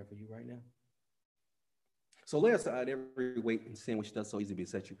 Somebody's praying for you right now. So lay aside every weight and sin which does so easily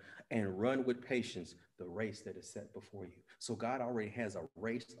beset you, and run with patience the race that is set before you. So God already has a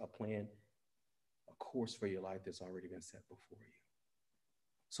race, a plan, a course for your life that's already been set before you.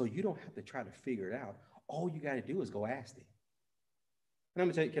 So you don't have to try to figure it out. All you got to do is go ask him. And I'm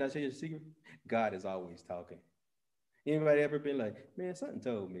gonna tell you, can I tell you a secret? God is always talking. Anybody ever been like, man, something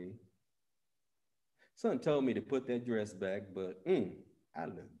told me to put that dress back, but I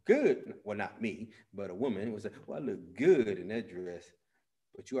look good. Well, not me, but a woman was like, well, I look good in that dress.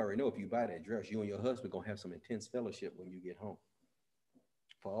 But you already know if you buy that dress, you and your husband gonna have some intense fellowship when you get home.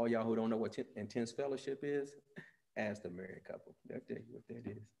 For all y'all who don't know what intense fellowship is, ask the married couple. They'll tell you what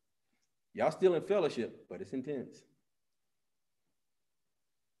that is. Y'all still in fellowship, but it's intense.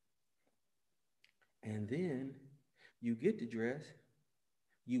 And then you get the dress,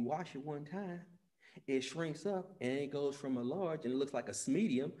 you wash it one time, it shrinks up and it goes from a large and it looks like a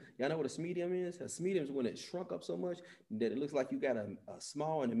medium. Y'all know what a medium is? A medium is when it shrunk up so much that it looks like you got a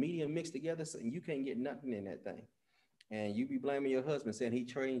small and a medium mixed together, so you can't get nothing in that thing. And you be blaming your husband saying he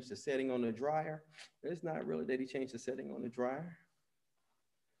changed the setting on the dryer. It's not really that he changed the setting on the dryer.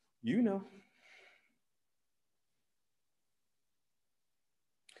 You know.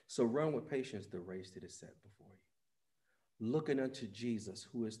 So run with patience the race that is set before you, looking unto Jesus,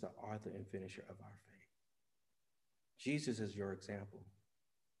 who is the author and finisher of our faith. Jesus is your example.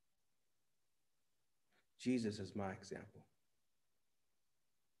 Jesus is my example.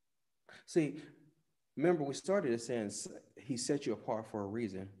 See, remember we started it saying he set you apart for a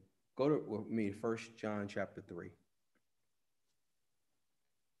reason. Go to with me, 1 John chapter 3.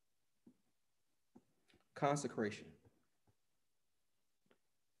 Consecration.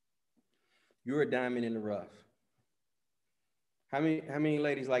 You're a diamond in the rough. How many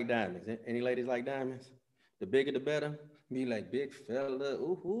ladies like diamonds? Any ladies like diamonds? The bigger the better. Be like, big fella,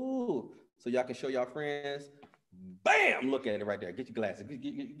 ooh. So y'all can show y'all friends. Bam! Look at it right there. Get your glasses.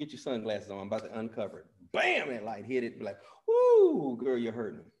 Get your sunglasses on. I'm about to uncover it. Bam! That light hit it. Be like, woo, girl, you're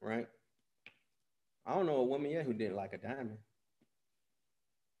hurting, right? I don't know a woman yet who didn't like a diamond.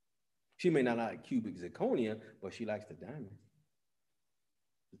 She may not like cubic zirconia, but she likes the diamond.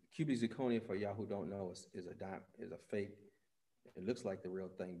 Cubic zirconia, for y'all who don't know, is a fake. It looks like the real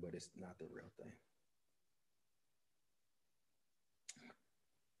thing, but it's not the real thing.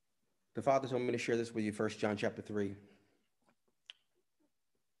 The Father told me to share this with you. 1 John chapter 3,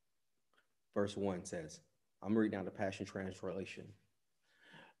 verse 1 says, I'm reading down the Passion Translation.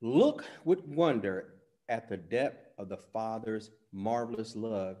 Look with wonder at the depth of the Father's marvelous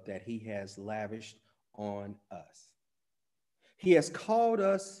love that he has lavished on us. He has called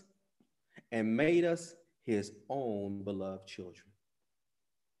us and made us his own beloved children.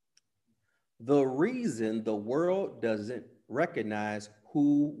 The reason the world doesn't recognize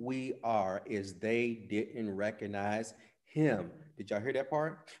who we are is they didn't recognize him. Did y'all hear that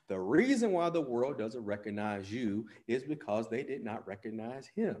part? The reason why the world doesn't recognize you is because they did not recognize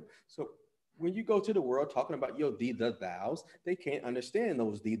him. So when you go to the world talking about your thee, the thous, they can't understand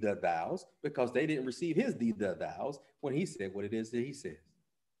those thee, the thous because they didn't receive his thee, the thous when he said what it is that he says.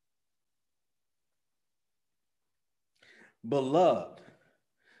 Beloved,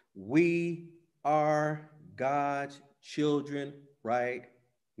 we are God's children right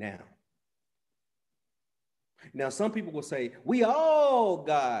now. Now, some people will say, we all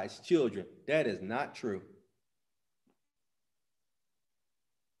God's children. That is not true.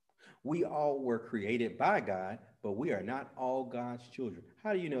 We all were created by God, but we are not all God's children.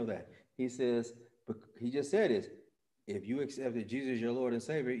 How do you know that? He says, he just said this, if you accepted Jesus your Lord and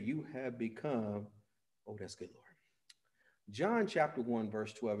Savior, you have become, oh, that's good, Lord. John chapter 1,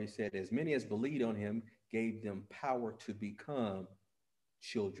 verse 12, he said, as many as believed on him gave them power to become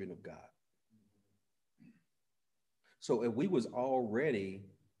children of God. So if we was already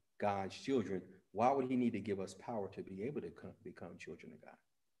God's children, why would he need to give us power to be able to become children of God?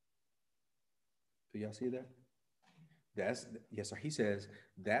 Do y'all see that? Yes, sir. He says,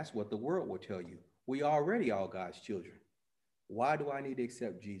 that's what the world will tell you. We already all God's children. Why do I need to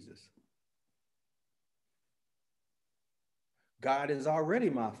accept Jesus? God is already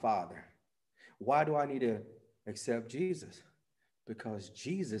my Father. Why do I need to accept Jesus? Because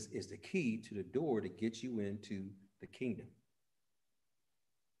Jesus is the key to the door to get you into the kingdom.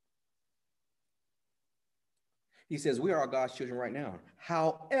 He says, we are God's children right now.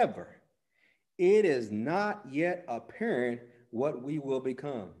 However, it is not yet apparent what we will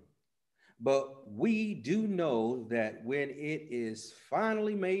become. But we do know that when it is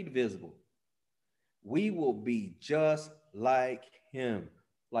finally made visible, we will be just like him.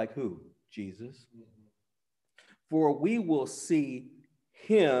 Like who? Jesus. For we will see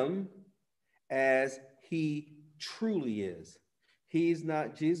him as he truly is.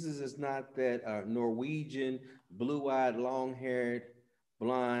 Jesus is not that Norwegian, blue-eyed, long-haired,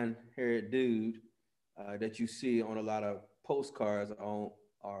 blonde-haired dude that you see on a lot of postcards on,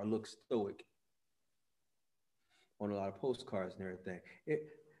 or look stoic on a lot of postcards and everything.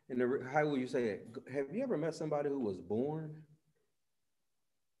 How will you say it? Have you ever met somebody who was born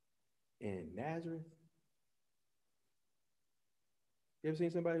in Nazareth? You ever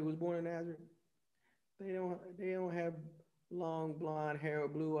seen somebody who was born in Nazareth? They don't have long blonde hair or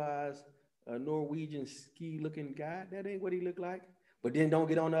blue eyes, a Norwegian ski-looking guy. That ain't what he looked like. But then don't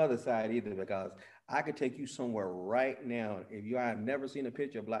get on the other side either, because I could take you somewhere right now. If you have never seen a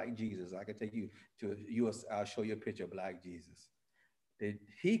picture of Black Jesus, I could take you to I'll show you a picture of Black Jesus.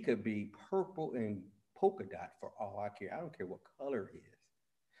 He could be purple and polka dot for all I care. I don't care what color he is.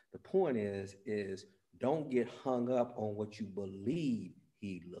 The point is don't get hung up on what you believe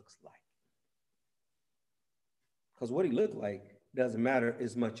he looks like. Because what he looked like doesn't matter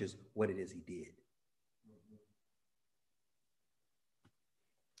as much as what it is he did.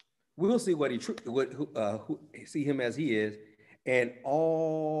 We'll see who see him as he is, and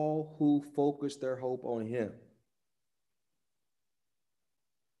all who focus their hope on him.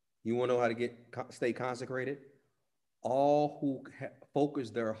 You want to know how to stay consecrated? All who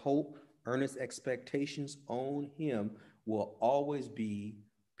focus their hope, earnest expectations on him will always be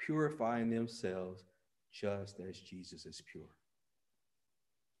purifying themselves just as Jesus is pure.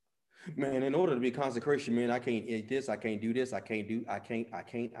 Man, in order to be consecration, man, I can't eat this, I can't do this, I can't.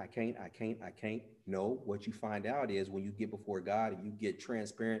 No, what you find out is when you get before God and you get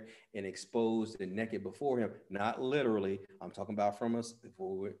transparent and exposed and naked before him, not literally, I'm talking about from a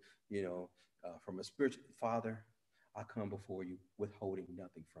spiritual Father, I come before you withholding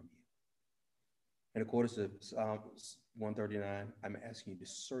nothing from you. And according to Psalms 139, I'm asking you to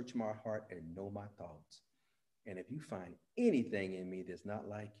search my heart and know my thoughts. And if you find anything in me that's not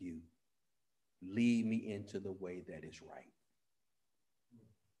like you, lead me into the way that is right.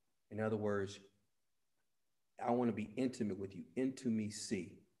 In other words, I want to be intimate with you. Into me,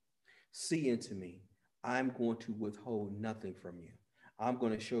 see. See into me. I'm going to withhold nothing from you. I'm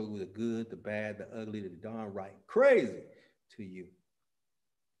going to show you the good, the bad, the ugly, the darn right, crazy to you.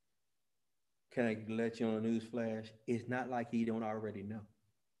 Can I let you on a news flash? It's not like he don't already know,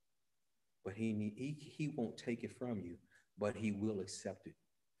 but he won't take it from you, but he will accept it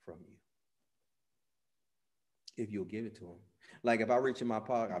from you if you'll give it to him. Like if I reach in my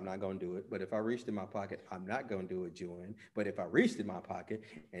pocket, I'm not going to do it. But if I reached in my pocket, I'm not going to do it, Julian. But if I reached in my pocket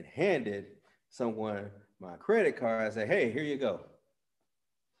and handed someone my credit card, I say, hey, here you go.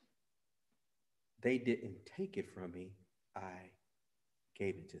 They didn't take it from me. I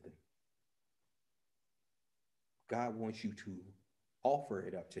gave it to them. God wants you to offer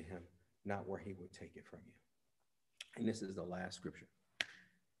it up to him, not where he would take it from you. And this is the last scripture.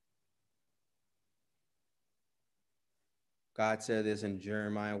 God said this in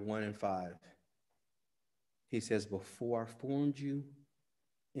Jeremiah 1:5. He says, before I formed you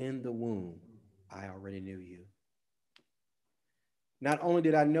in the womb, I already knew you. Not only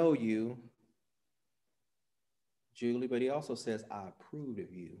did I know you, Julie, but he also says, I approved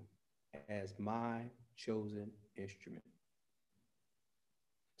of you as my chosen instrument.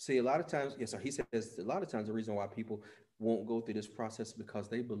 See, a lot of times, yes, sir, he says a lot of times the reason why people won't go through this process because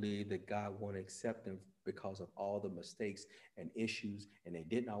they believe that God won't accept them because of all the mistakes and issues, and they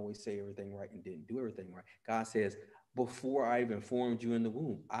didn't always say everything right and didn't do everything right. God says, before I even formed you in the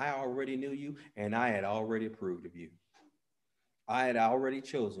womb, I already knew you and I had already approved of you. I had already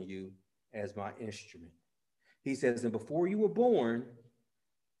chosen you as my instrument. He says, and before you were born,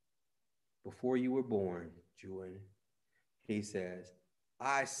 Julian, he says,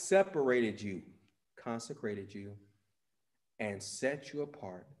 I separated you, consecrated you, and set you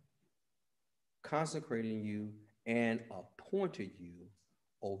apart, consecrating you and appointed you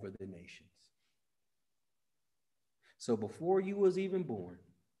over the nations. So before you was even born,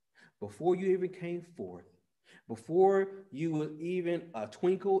 before you even came forth, before you was even a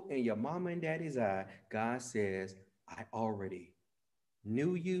twinkle in your mama and daddy's eye, God says, I already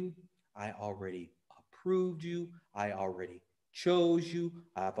knew you. I already approved you. I already chose you.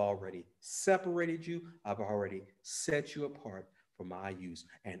 I've already separated you. I've already set you apart for my use.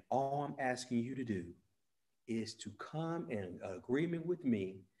 And all I'm asking you to do is to come in agreement with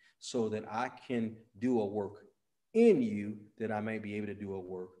me so that I can do a work in you, that I may be able to do a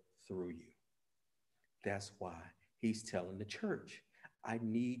work through you. That's why he's telling the church, I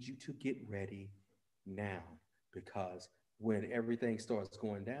need you to get ready now, because when everything starts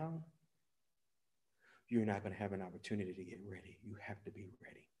going down, you're not going to have an opportunity to get ready. You have to be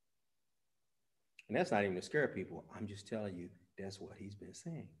ready. And that's not even to scare people. I'm just telling you, that's what he's been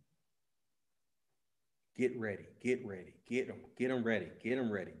saying. Get ready, get ready, get them ready, get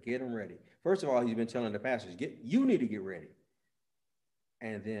them ready, get them ready. First of all, he's been telling the pastors, you need to get ready.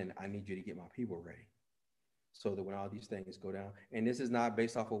 And then I need you to get my people ready, so that when all these things go down, and this is not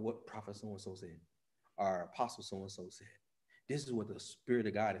based off of what prophet so-and-so said, or apostle so-and-so said. This is what the Spirit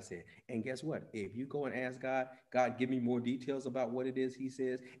of God has said. And guess what? If you go and ask God, God, give me more details about what it is he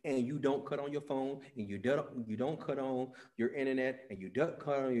says, and you don't cut on your phone, and you don't cut on your internet, and you don't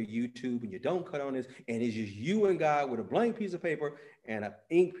cut on your YouTube, and you don't cut on this, and it's just you and God with a blank piece of paper and an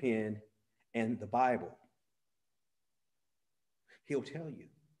ink pen and the Bible, he'll tell you.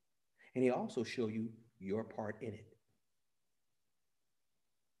 And he'll also show you your part in it.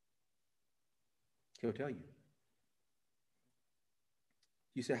 He'll tell you.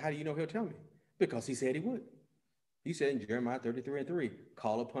 You said, how do you know he'll tell me? Because he said he would. He said in Jeremiah 33:3,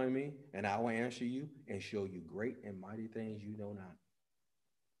 call upon me and I will answer you and show you great and mighty things you know not.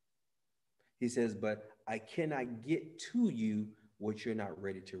 He says, but I cannot get to you what you're not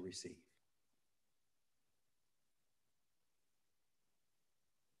ready to receive.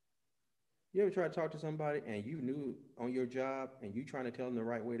 You ever try to talk to somebody and you knew on your job and you trying to tell them the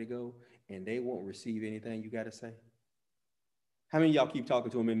right way to go and they won't receive anything you got to say? How many of y'all keep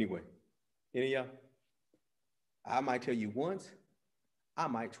talking to them anyway? Any of y'all? I might tell you once. I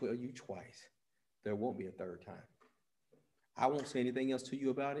might tell you twice. There won't be a third time. I won't say anything else to you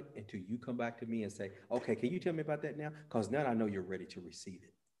about it until you come back to me and say, okay, can you tell me about that now? Because now I know you're ready to receive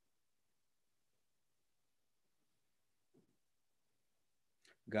it.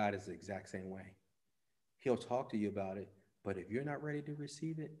 God is the exact same way. He'll talk to you about it, but if you're not ready to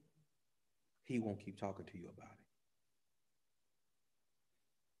receive it, he won't keep talking to you about it.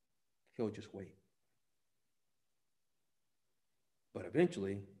 He'll just wait. But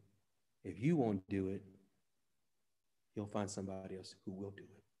eventually, if you won't do it, he'll find somebody else who will do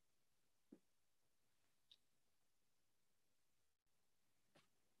it.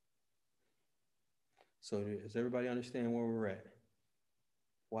 So does everybody understand where we're at?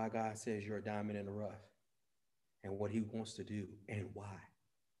 Why God says you're a diamond in the rough and what he wants to do and why.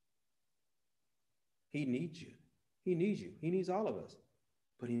 He needs you. He needs you. He needs all of us,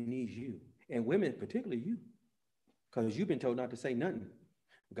 but he needs you. And women, particularly you, because you've been told not to say nothing.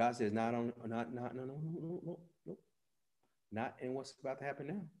 God says, not on, not, no, no, no, no, no, not in what's about to happen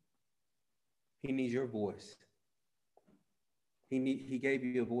now. He needs your voice. He gave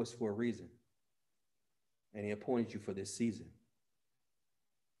you a voice for a reason. And he appointed you for this season.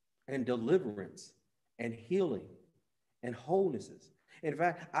 And deliverance and healing and wholenesses. In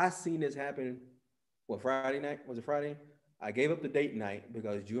fact, I seen this happen, Friday night? Was it Friday? I gave up the date night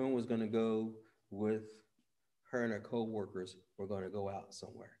because June was going to go with her and her co-workers. We're going to go out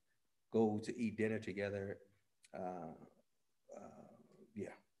somewhere, go to eat dinner together. Yeah,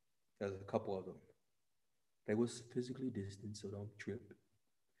 there's a couple of them. They was physically distant, so don't trip.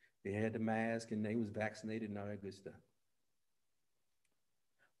 They had the mask and they was vaccinated and all that good stuff.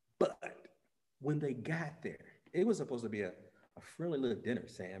 But when they got there, it was supposed to be a friendly little dinner,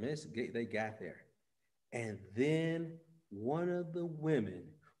 Sam. They got there. And then one of the women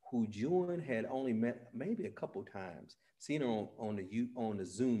who June had only met maybe a couple times, seen her on the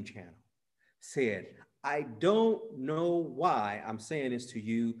Zoom channel, said, I don't know why I'm saying this to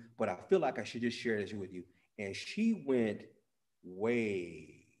you, but I feel like I should just share this with you. And she went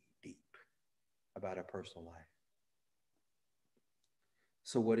way deep about her personal life.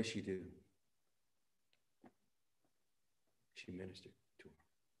 So what did she do? She ministered to her.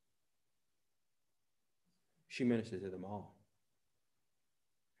 She ministered to them all.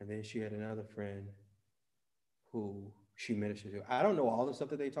 And then she had another friend who she ministered to. I don't know all the stuff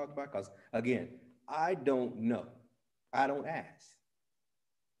that they talked about because, again, I don't know. I don't ask.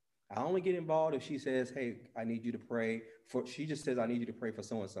 I only get involved if she says, hey, I need you to pray for, she just says, I need you to pray for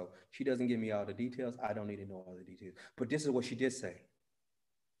so-and-so. She doesn't give me all the details. I don't need to know all the details. But this is what she did say.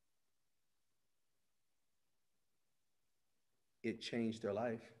 It changed her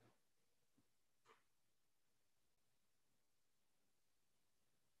life.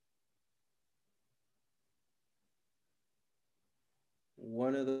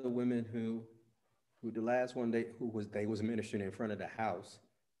 One of the women who the last one they was ministering in front of the house,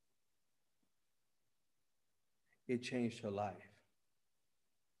 it changed her life.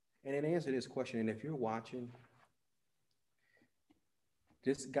 And it answered this question, and if you're watching,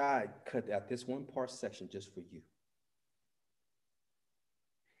 this guy cut out this one part section just for you.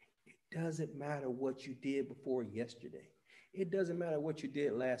 It doesn't matter what you did before yesterday. It doesn't matter what you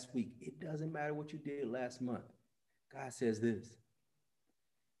did last week. It doesn't matter what you did last month. God says this,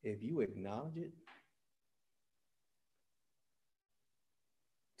 if you acknowledge it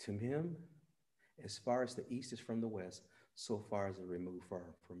to him, as far as the east is from the west, so far as it removed far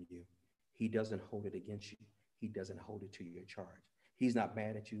from you. He doesn't hold it against you. He doesn't hold it to your charge. He's not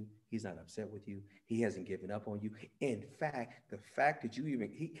mad at you. He's not upset with you. He hasn't given up on you. In fact, the fact that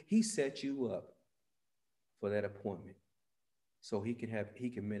he set you up for that appointment so he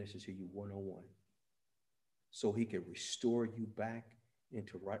can minister to you one-on-one. So he can restore you back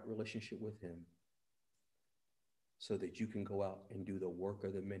into right relationship with him so that you can go out and do the work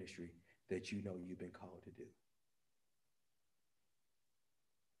of the ministry that you know you've been called to do.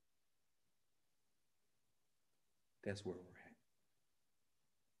 That's where we're at.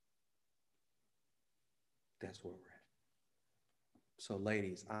 That's where we're at. So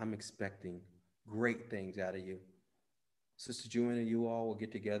ladies, I'm expecting great things out of you. Sister Joanna, you all will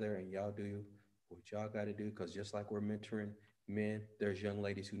get together and y'all do what y'all got to do, because just like we're mentoring men, there's young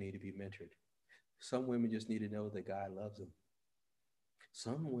ladies who need to be mentored. Some women just need to know that God loves them.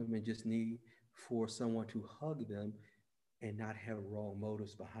 Some women just need for someone to hug them and not have wrong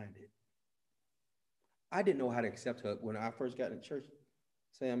motives behind it. I didn't know how to accept hug when I first got in church.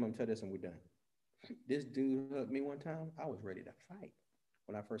 Sam, I'm going to tell this and we're done. This dude hugged me one time. I was ready to fight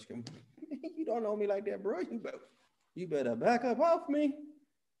when I first came. You don't know me like that, bro. You better back up off me.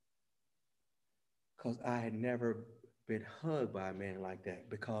 Because I had never been hugged by a man like that,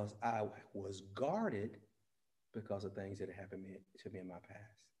 because I was guarded because of things that had happened to me in my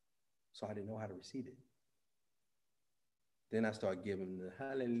past. So I didn't know how to receive it. Then I started giving the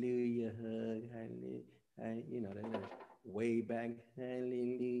hallelujah hug, hallelujah, you know, that way back,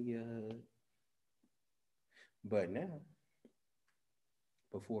 hallelujah hug. But now,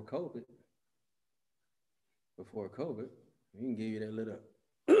 before COVID, we can give you that little,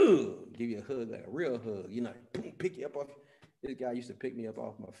 give you a hug, like a real hug, you know, pick you up off. This guy used to pick me up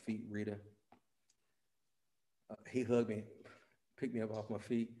off my feet, Rita. He hugged me, picked me up off my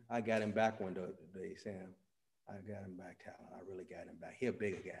feet. I got him back one day, Sam. I got him back, Tyler. I really got him back. He a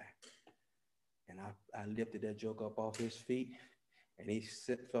bigger guy. And I lifted that joke up off his feet, and he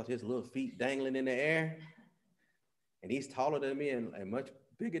felt his little feet dangling in the air. And he's taller than me and much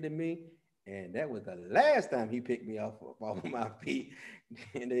bigger than me. And that was the last time he picked me off of my feet.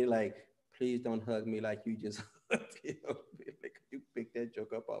 And they like, please don't hug me like you just hugged him. Like, you picked that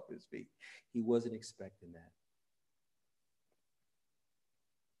joke up off his feet. He wasn't expecting that.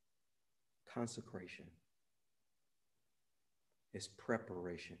 Consecration is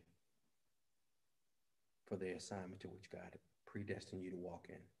preparation for the assignment to which God predestined you to walk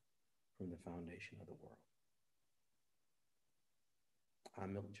in from the foundation of the world.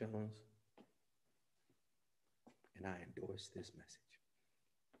 I'm Milton Jones, and I endorse this message.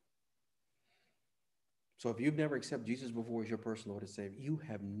 So if you've never accepted Jesus before as your personal Lord and Savior, you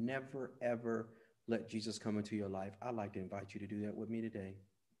have never, ever let Jesus come into your life, I'd like to invite you to do that with me today.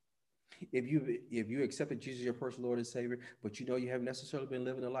 If you accepted Jesus as your personal Lord and Savior, but you know you haven't necessarily been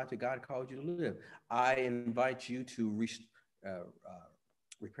living the life that God called you to live, I invite you to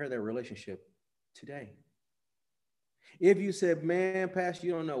repair that relationship today. If you said, man, Pastor,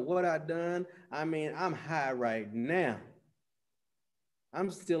 you don't know what I've done. I mean, I'm high right now. I'm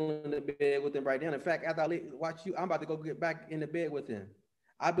still in the bed with him right now. In fact, after I watch you, I'm about to go get back in the bed with him.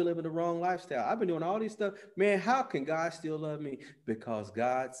 I've been living the wrong lifestyle. I've been doing all these stuff. Man, how can God still love me? Because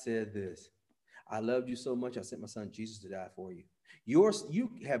God said this. I loved you so much, I sent my son Jesus to die for you.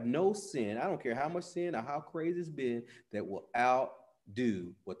 You have no sin. I don't care how much sin or how crazy it's been that will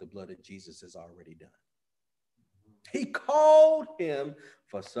outdo what the blood of Jesus has already done. He called him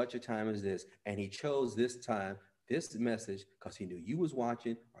for such a time as this, and he chose this time, this message, because he knew you was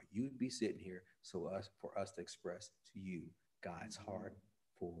watching or you'd be sitting here for us to express to you God's heart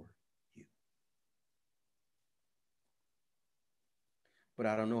for you. But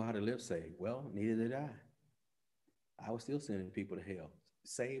I don't know how to live saved. Well, neither did I. I was still sending people to hell,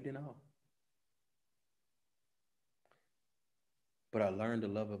 saved and all. But I learned the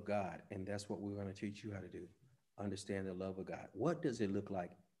love of God, and that's what we're going to teach you how to do. Understand the love of God. What does it look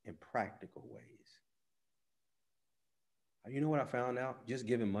like in practical ways? You know what I found out? Just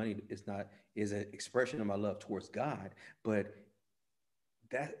giving money is an expression of my love towards God, but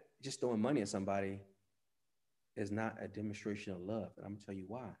that just throwing money at somebody is not a demonstration of love. And I'm gonna tell you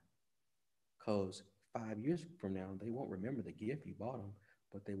why. Because 5 years from now, they won't remember the gift you bought them,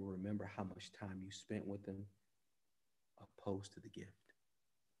 but they will remember how much time you spent with them opposed to the gift.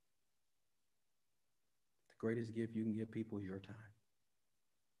 The greatest gift you can give people is your time.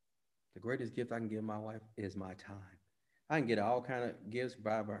 The greatest gift I can give my wife is my time. I can get all kind of gifts,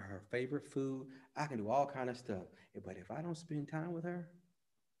 buy her favorite food. I can do all kind of stuff. But if I don't spend time with her,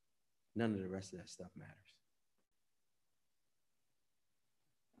 none of the rest of that stuff matters.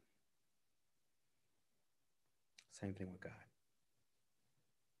 Same thing with God.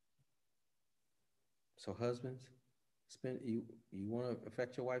 So husbands, you want to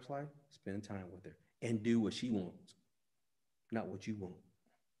affect your wife's life? Spend time with her and do what she wants, not what you want.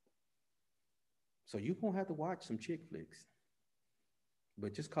 So you won't have to watch some chick flicks,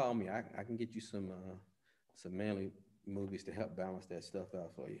 but just call me. I can get you some manly movies to help balance that stuff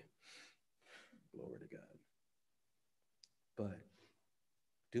out for you. Glory to God. But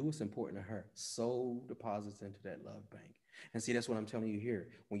do what's important to her. Sow deposits into that love bank. And see, that's what I'm telling you here.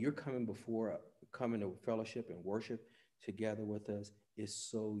 When you're coming to fellowship and worship together with us, is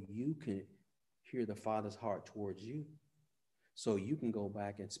so you can hear the Father's heart towards you. So you can go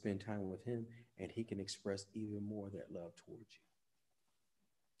back and spend time with him, and he can express even more of that love towards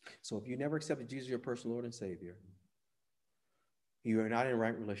you. So if you never accepted Jesus, your personal Lord and Savior, you are not in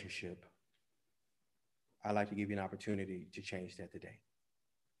right relationship, I'd like to give you an opportunity to change that today.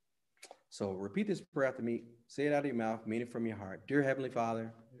 So repeat this prayer after me. Say it out of your mouth, mean it from your heart. Dear Heavenly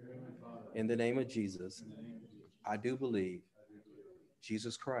Father, in the name of Jesus, I do believe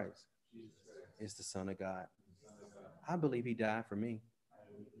Jesus Christ is the Son of God. I believe he died for me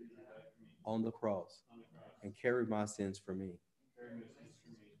on the cross and carried my sins for me.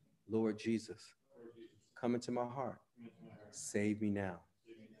 Lord Jesus, come into my heart. Save me now.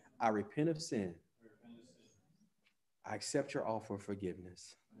 I repent of sin. I accept your offer of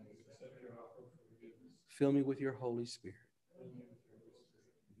forgiveness. Fill me with your Holy Spirit.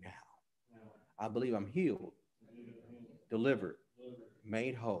 Now, I believe I'm healed, delivered,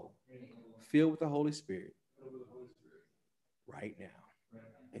 made whole, filled with the Holy Spirit right now.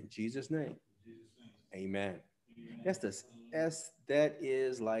 In Jesus' name, amen. That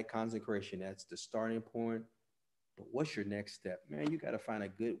is like consecration. That's the starting point. But what's your next step? Man, you got to find a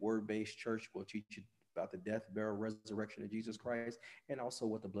good word-based church will teach you about the death, burial, resurrection of Jesus Christ, and also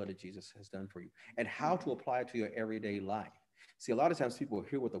what the blood of Jesus has done for you, and how to apply it to your everyday life. See, a lot of times people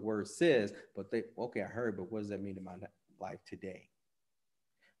hear what the word says, but they, okay, I heard, but what does that mean in my life today?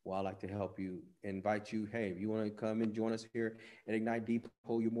 Well, I'd like to help you, invite you. Hey, if you want to come and join us here at Ignite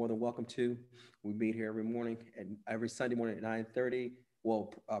Depot, you're more than welcome to. We meet here every morning and every Sunday morning at 9:30.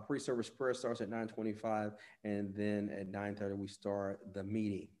 Well, pre-service prayer starts at 9:25, and then at 9:30 we start the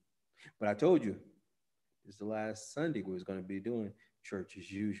meeting. But I told you, this is the last Sunday we was going to be doing church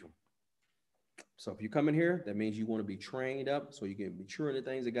as usual. So if you come in here, that means you want to be trained up so you can mature in the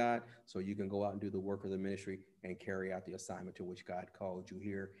things of God, so you can go out and do the work of the ministry and carry out the assignment to which God called you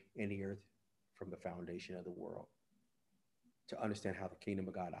here in the earth from the foundation of the world, to understand how the kingdom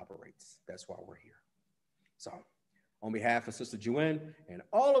of God operates. That's why we're here. So on behalf of Sister Joanne and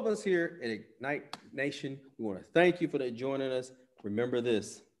all of us here at Ignite Nation, we want to thank you for that joining us. Remember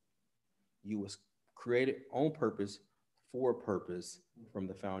this, you was created on purpose for a purpose from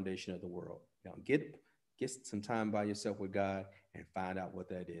the foundation of the world. Now get some time by yourself with God and find out what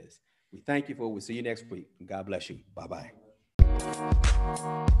that is. We thank you for it. We'll see you next week. God bless you. Bye-bye.